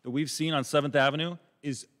that we've seen on 7th Avenue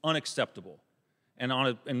is unacceptable.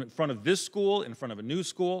 And in front of this school, in front of a new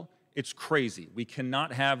school, it's crazy. We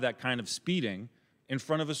cannot have that kind of speeding in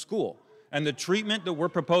front of a school. And the treatment that we're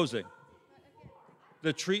proposing,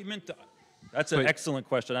 that's an excellent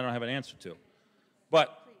question I don't have an answer to.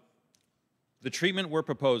 But the treatment we're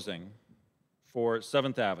proposing for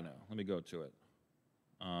 7th Avenue, let me go to it.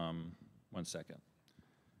 1 second.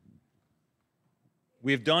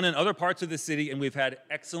 We've done in other parts of the city, and we've had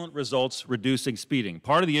excellent results reducing speeding.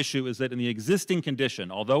 Part of the issue is that in the existing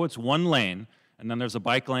condition, although it's 1 lane, and then there's a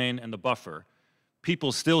bike lane and the buffer,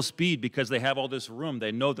 people still speed because they have all this room.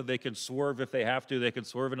 They know that they can swerve if they have to. They can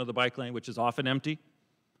swerve into the bike lane, which is often empty.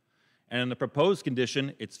 And in the proposed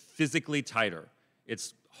condition, it's physically tighter.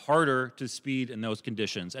 It's harder to speed in those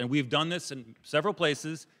conditions. And we've done this in several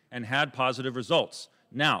places and had positive results.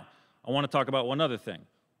 Now, I want to talk about one other thing.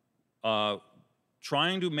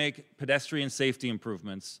 Trying to make pedestrian safety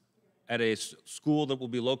improvements at a school that will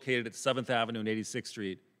be located at 7th Avenue and 86th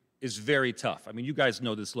Street is very tough. I mean, you guys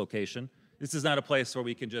know this location. This is not a place where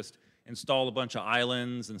we can just install a bunch of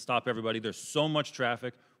islands and stop everybody. There's so much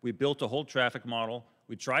traffic. We built a whole traffic model.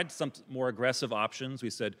 We tried some more aggressive options.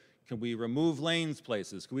 We said, can we remove lanes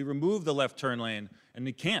places? Can we remove the left turn lane? And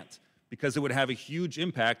we can't, because it would have a huge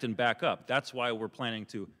impact and back up. That's why we're planning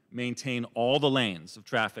to maintain all the lanes of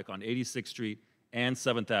traffic on 86th Street and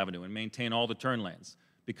 7th Avenue and maintain all the turn lanes.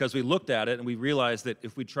 Because we looked at it and we realized that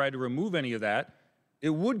if we tried to remove any of that,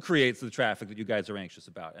 it would create the traffic that you guys are anxious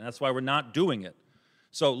about. And that's why we're not doing it.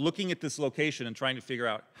 So looking at this location and trying to figure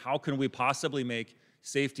out how can we possibly make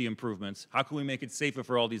safety improvements, how can we make it safer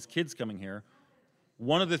for all these kids coming here,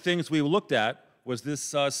 one of the things we looked at was this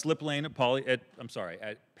slip lane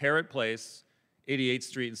at Parrott Place, 88th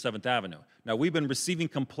Street and 7th Avenue. Now, we've been receiving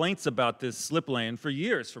complaints about this slip lane for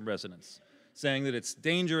years from residents, saying that it's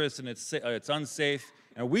dangerous and it's unsafe.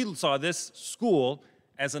 And we saw this school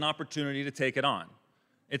as an opportunity to take it on.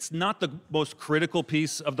 It's not the most critical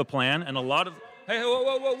piece of the plan, and a lot of, hey,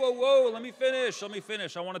 whoa, let me finish.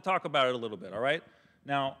 I want to talk about it a little bit, all right?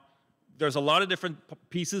 Now, there's a lot of different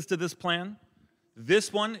pieces to this plan.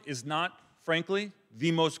 This one is not, frankly,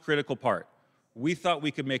 the most critical part. We thought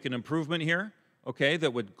we could make an improvement here, okay,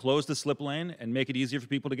 that would close the slip lane and make it easier for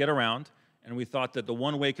people to get around. And we thought that the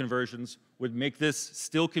one-way conversions would make this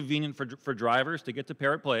still convenient for drivers to get to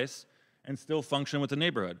Parrott Place and still function with the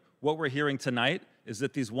neighborhood. What we're hearing tonight is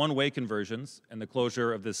that these one-way conversions and the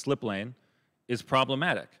closure of this slip lane is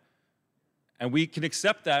problematic. And we can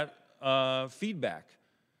accept that feedback.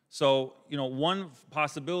 So, you know, one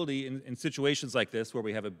possibility in situations like this where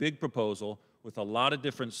we have a big proposal with a lot of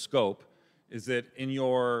different scope is that in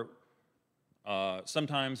your,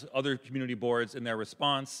 sometimes other community boards in their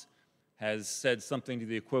response has said something to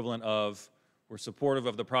the equivalent of, we're supportive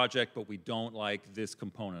of the project, but we don't like this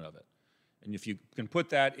component of it. And if you can put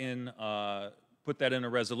that in a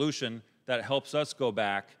resolution, that helps us go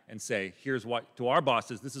back and say, here's what, to our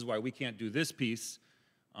bosses, this is why we can't do this piece.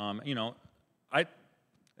 You know,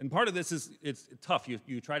 and part of this is, it's tough.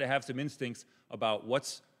 You try to have some instincts about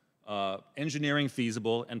what's engineering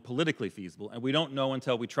feasible and politically feasible, and we don't know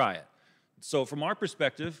until we try it. So from our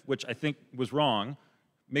perspective, which I think was wrong,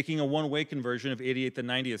 making a one-way conversion of 88th and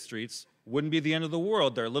 90th streets wouldn't be the end of the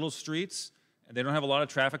world. They're little streets, and they don't have a lot of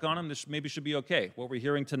traffic on them. This maybe should be okay. What we're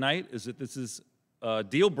hearing tonight is that this is a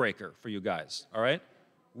deal breaker for you guys, all right?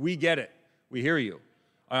 We get it. We hear you.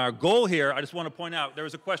 Our goal here, I just want to point out, there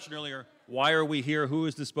was a question earlier, why are we here? Who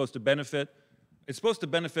is this supposed to benefit? It's supposed to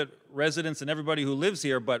benefit residents and everybody who lives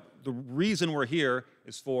here, but the reason we're here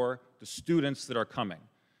is for the students that are coming.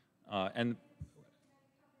 All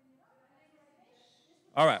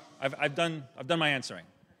right, I've done my answering.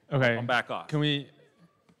 Okay. I'm back off. Can we?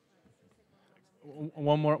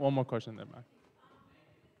 One more question there, Matt.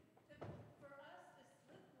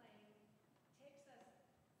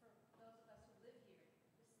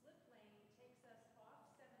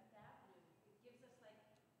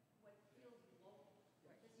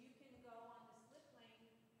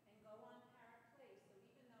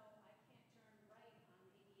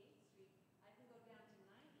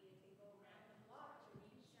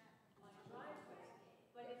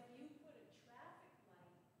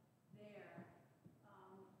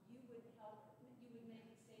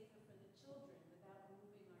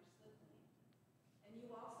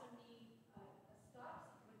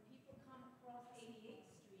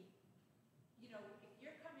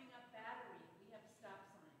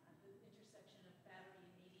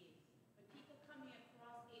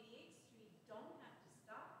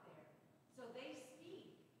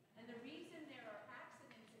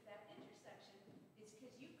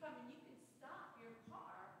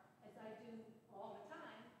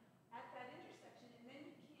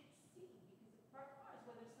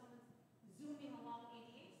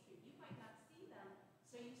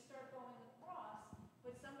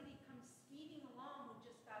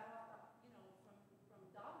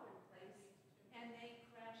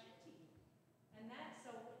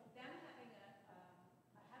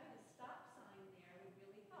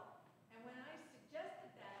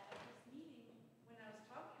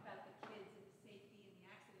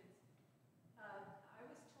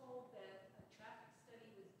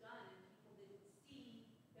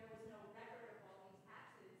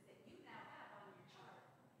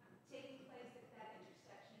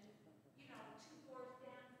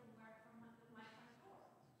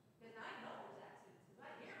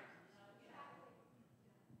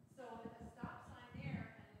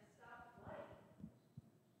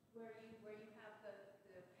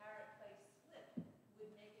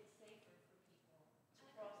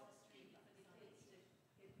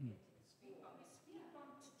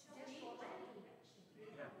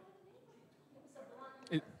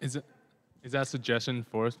 Is that a suggestion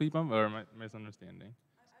for a speed bump, or am I misunderstanding?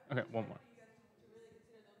 Okay, one more.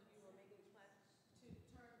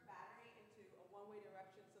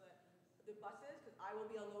 I will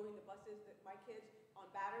be unloading the buses that my kids on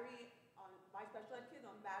Battery, on my special ed kids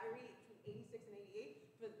on Battery between 86 and 88,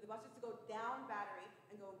 for the buses to go down Battery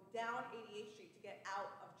and go down 88th Street to get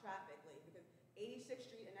out of traffic lane, because 86th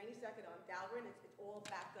Street and 92nd on Dahlgren, it's all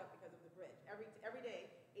backed up because of the bridge. Every day,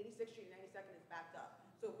 86th Street and 92nd is backed up.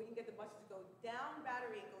 So if we can get the buses to go down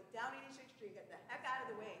Battery and go down 86th Street, get the heck out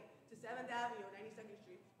of the way to 7th Avenue and 92nd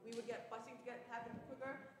Street, we would get busing to happen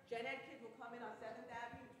quicker. Gen Ed kids will come in on 7th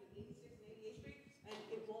Avenue between 86th and 88th Street, and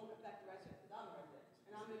it won't affect the residents, because I'm a resident,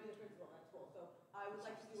 and I'm going to be the principal at that school. So I would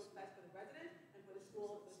like to see what's best for the residents and for the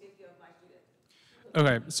school, for the safety of my students.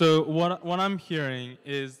 Okay, so what I'm hearing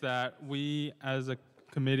is that we, as a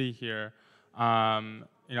committee here,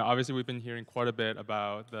 obviously we've been hearing quite a bit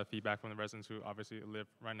about the feedback from the residents who obviously live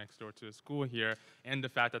right next door to the school here, and the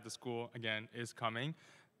fact that the school, again, is coming.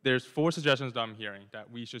 There's 4 suggestions that I'm hearing that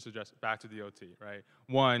we should suggest back to DOT, right?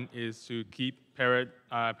 One is to keep Parrott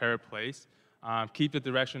Place, keep the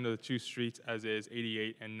direction of the 2 streets as is,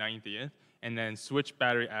 88 and 90th, and then switch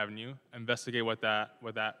Battery Avenue, investigate what that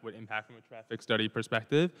would impact from a traffic study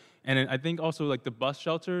perspective. And then I think also like the bus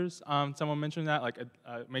shelters, someone mentioned that, like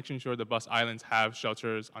making sure the bus islands have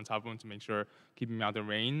shelters on top of them to make sure keeping them out of the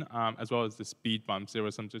rain, as well as the speed bumps. There were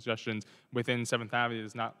some suggestions within 7th Avenue,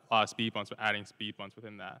 there's not a lot of speed bumps, but adding speed bumps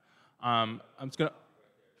within that. I'm just gonna,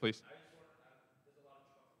 please.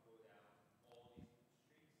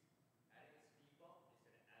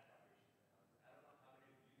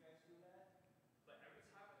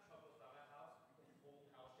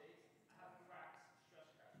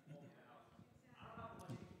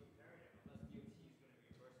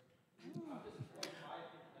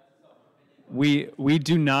 We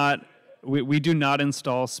do not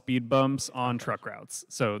install speed bumps on truck routes.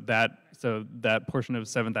 So that portion of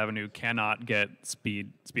 7th Avenue cannot get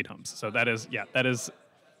speed humps. So that is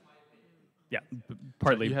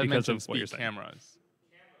partly You had because mentioned of what you're speed saying.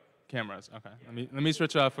 Cameras, okay. Let me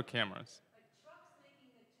switch it out for cameras.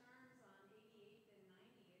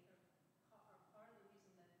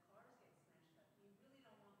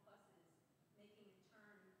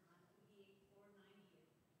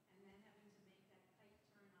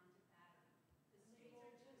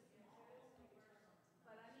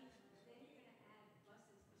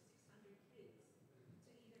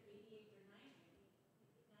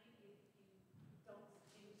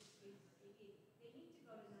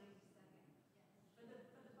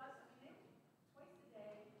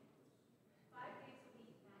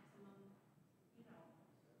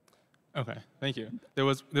 Okay, thank you. There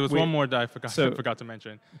was Wait, one more that I forgot so- forgot to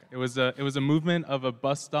mention. It was a movement of a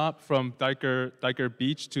bus stop from Diker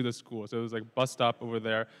Beach to the school. So it was like a bus stop over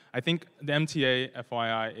there. I think the MTA,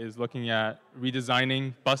 FYI, is looking at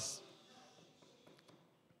redesigning bus.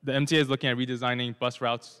 The MTA is looking at redesigning bus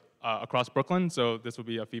routes across Brooklyn. So this will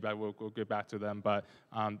be a feedback we'll get back to them. But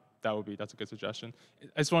that's a good suggestion.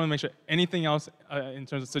 I just want to make sure. Anything else in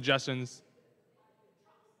terms of suggestions?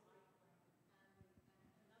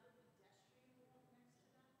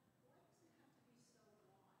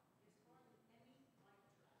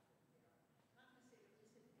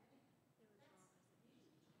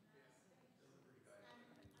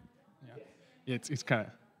 Yeah, it's kind of,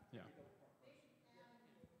 yeah.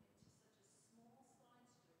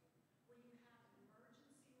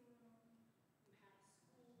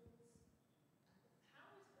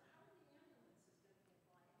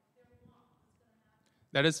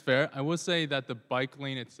 That is fair. I will say that the bike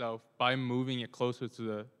lane itself, by moving it closer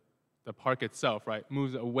to the park itself, right,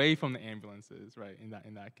 moves away from the ambulances, right,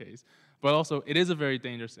 in that case. But also, it is a very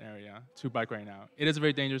dangerous area to bike right now. It is a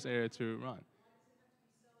very dangerous area to run.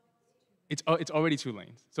 It's already 2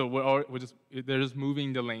 lanes, so they're just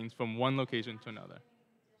moving the lanes from one location to another.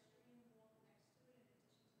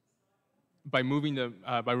 By removing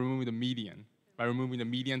the median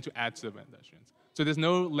to add to the pedestrians. So there's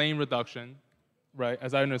no lane reduction, right?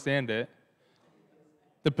 As I understand it,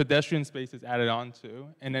 the pedestrian space is added on to,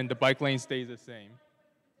 and then the bike lane stays the same.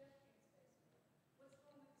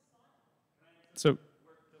 So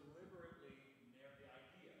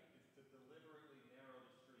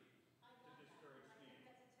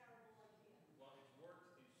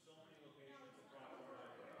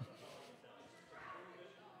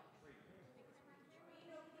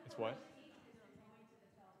It's what?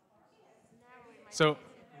 So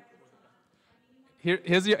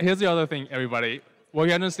here's the other thing, everybody. What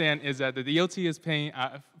you understand is that the DOT is paying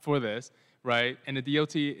for this, right? And the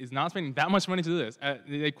DOT is not spending that much money to do this.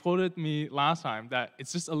 They quoted me last time that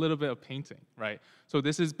it's just a little bit of painting, right? So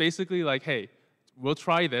this is basically like, hey, we'll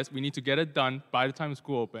try this. We need to get it done by the time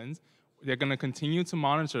school opens. They're going to continue to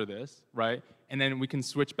monitor this, right? And then we can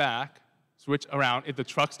switch around. If the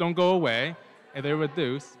trucks don't go away, if they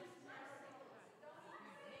reduce.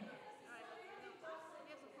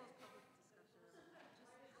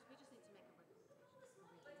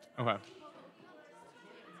 Okay.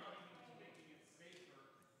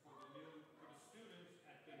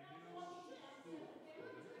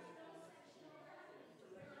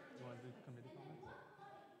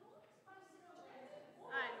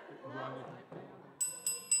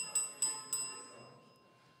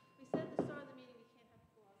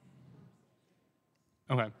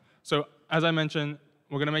 Okay, so as I mentioned,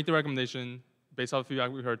 we're gonna make the recommendation based off the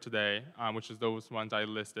feedback we heard today, which is those ones I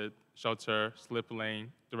listed: shelter, slip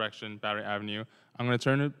lane, direction, Battery Avenue. I'm gonna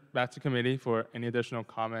turn it back to committee for any additional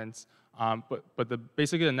comments. But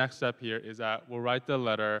basically the next step here is that we'll write the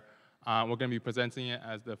letter. We're gonna be presenting it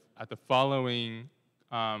as at the following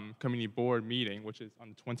community board meeting, which is on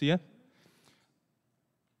the 20th.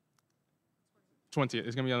 20th.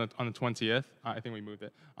 It's gonna be on the 20th. I think we moved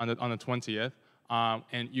it on the 20th.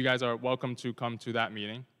 And you guys are welcome to come to that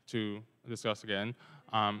meeting to discuss again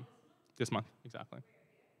this month, exactly.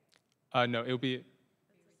 No, it'll be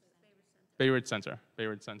Bay Ridge Center.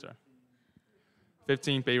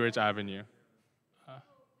 15 Bay Ridge Avenue.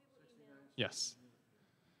 Yes.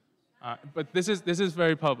 But this is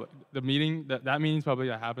very public. The meeting, that meeting's public.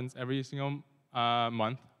 That happens every single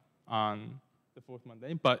month on the 4th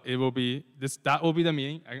Monday, but it will be that will be the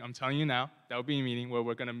meeting. I'm telling you now, that will be a meeting where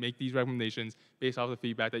we're gonna make these recommendations based off the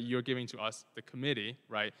feedback that you're giving to us, the committee,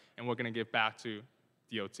 right? And we're gonna give back to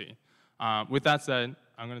DOT. With that said,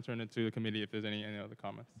 I'm gonna turn it to the committee if there's any other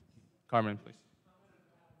comments. Carmen, please.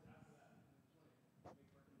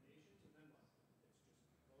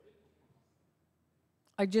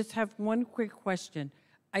 I just have one quick question.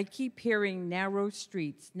 I keep hearing narrow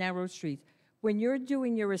streets, narrow streets. When you're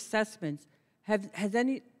doing your assessments,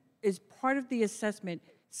 is part of the assessment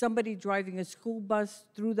somebody driving a school bus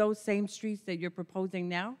through those same streets that you're proposing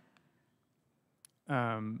now?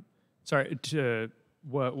 Sorry,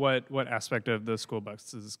 what aspect of the school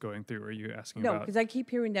bus is going through? Are you asking No, about? because I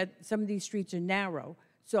keep hearing that some of these streets are narrow.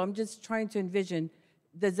 So I'm just trying to envision,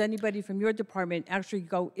 does anybody from your department actually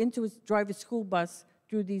go drive a school bus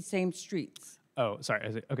through these same streets? Oh,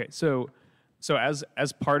 sorry. Okay, so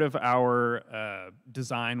as part of our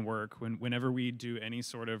design work, whenever we do any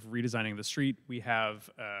sort of redesigning the street, we have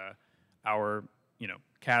our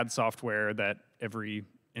CAD software that every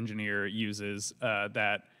engineer uses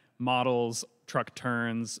that models truck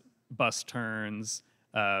turns, bus turns,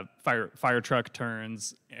 fire truck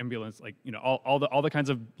turns, ambulance, like, you know, all the kinds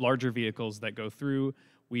of larger vehicles that go through.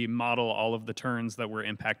 We model all of the turns that we're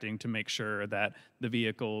impacting to make sure that the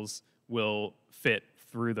vehicles will fit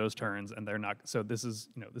through those turns, and they're not. So this is,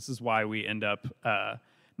 you know, this is why we end up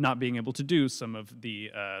not being able to do some of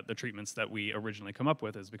the treatments that we originally come up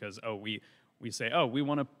with, is because we say, oh, we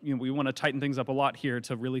want to tighten things up a lot here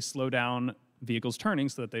to really slow down vehicles turning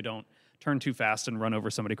so that they don't turn too fast and run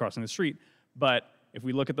over somebody crossing the street. But if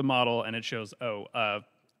we look at the model and it shows, oh, a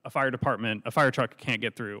fire truck can't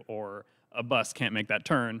get through, or a bus can't make that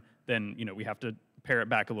turn, then, you know, we have to pare it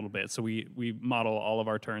back a little bit. So we model all of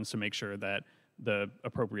our turns to make sure that the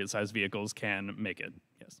appropriate size vehicles can make it.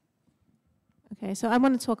 Yes. Okay, so I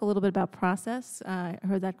want to talk a little bit about process. I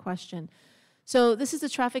heard that question. So this is the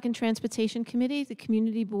Traffic and Transportation Committee. The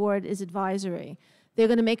Community Board is advisory. They're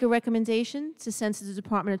going to make a recommendation to send to the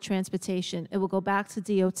Department of Transportation. It will go back to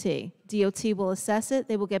DOT. DOT will assess it.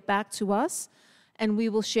 They will get back to us, and we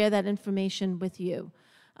will share that information with you.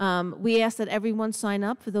 We ask that everyone sign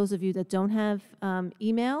up. For those of you that don't have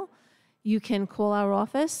email, you can call our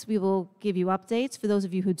office. We will give you updates. For those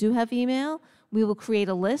of you who do have email, we will create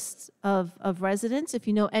a list of residents. If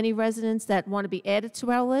you know any residents that want to be added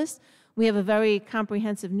to our list, we have a very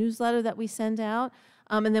comprehensive newsletter that we send out.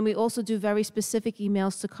 And then we also do very specific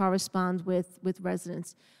emails to correspond with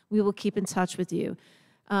residents. We will keep in touch with you.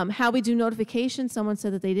 How we do notification, someone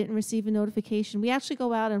said that they didn't receive a notification. We actually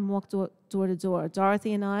go out and walk door to door.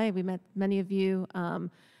 Dorothy and I, we met many of you.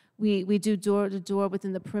 We do door to door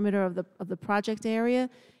within the perimeter of the project area.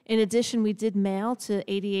 In addition, we did mail to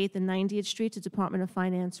 88th and 90th Street to Department of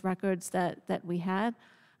Finance records that we had.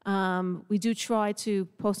 We do try to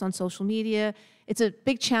post on social media. It's a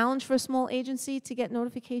big challenge for a small agency to get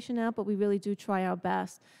notification out, but we really do try our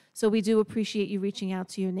best. So we do appreciate you reaching out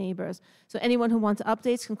to your neighbors. So anyone who wants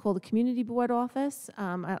updates can call the Community Board office.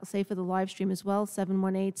 I'll say for the live stream as well,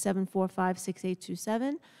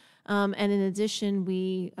 718-745-6827. And in addition,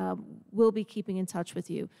 we will be keeping in touch with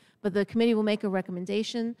you. But the committee will make a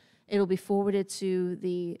recommendation. It'll be forwarded to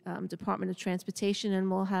the Department of Transportation,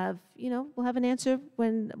 and we'll have an answer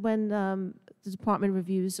when the department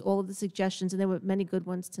reviews all of the suggestions, and there were many good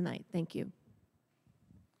ones tonight. Thank you.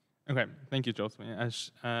 Okay, thank you, Josephine.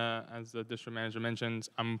 As the district manager mentioned,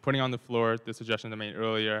 I'm putting on the floor the suggestions I made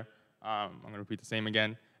earlier. I'm going to repeat the same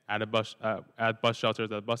again. Add bus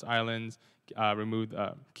shelters at bus islands.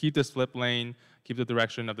 Keep the slip lane. Keep the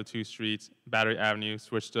direction of the two streets. Battery Avenue.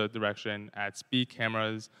 Switch the direction. Add speed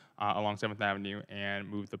cameras along 7th Avenue, and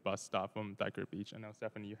move the bus stop from Dyker Beach. I know,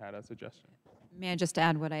 Stephanie, you had a suggestion. May I just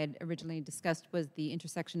add what I had originally discussed was the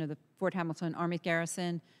intersection of the Fort Hamilton Army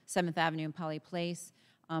Garrison, 7th Avenue and Poly Place,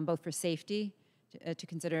 both for safety, to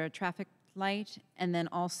consider a traffic light, and then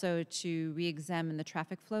also to re-examine the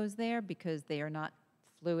traffic flows there because they are not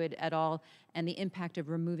fluid at all, and the impact of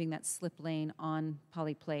removing that slip lane on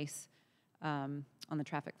Poly Place on the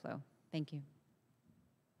traffic flow. Thank you.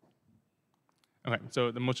 Okay, so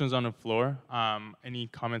the motion's on the floor. Any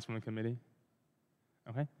comments from the committee?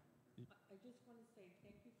 Okay. I just want to say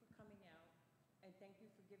thank you for coming out, and thank you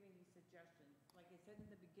for giving these suggestions. Like I said in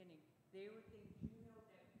the beginning, there were things you know that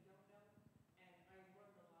we don't know, and I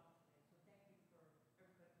learned a lot today. So thank you for everybody who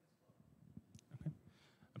spoke. Okay,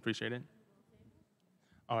 appreciate it.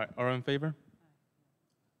 All right, all in favor?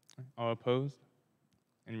 All opposed?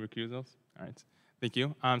 Any recusals? All right, thank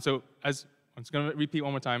you. So I'm just going to repeat one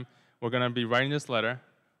more time. We're going to be writing this letter.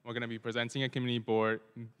 We're going to be presenting a community board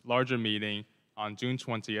larger meeting on June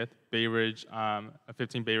 20th,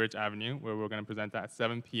 15 Bay Ridge Avenue, where we're going to present that at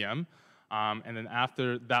 7 p.m. And then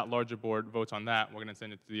after that larger board votes on that, we're going to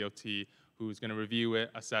send it to the DOT, who's going to review it,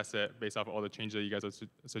 assess it based off of all the changes that you guys are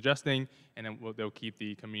suggesting, and then they'll keep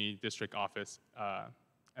the community district office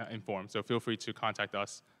informed. So feel free to contact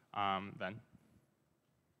us then.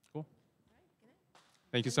 Cool.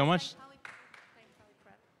 Thank you so much.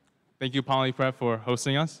 Thank you, Poly Prep, for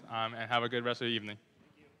hosting us, and have a good rest of the evening.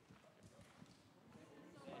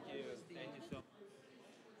 Thank you. Thank you so much.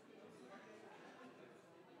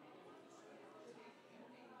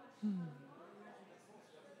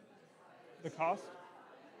 The cost?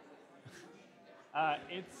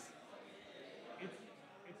 It's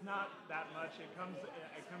not that much. It comes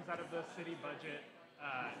out of the city budget.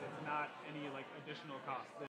 It's not any additional cost.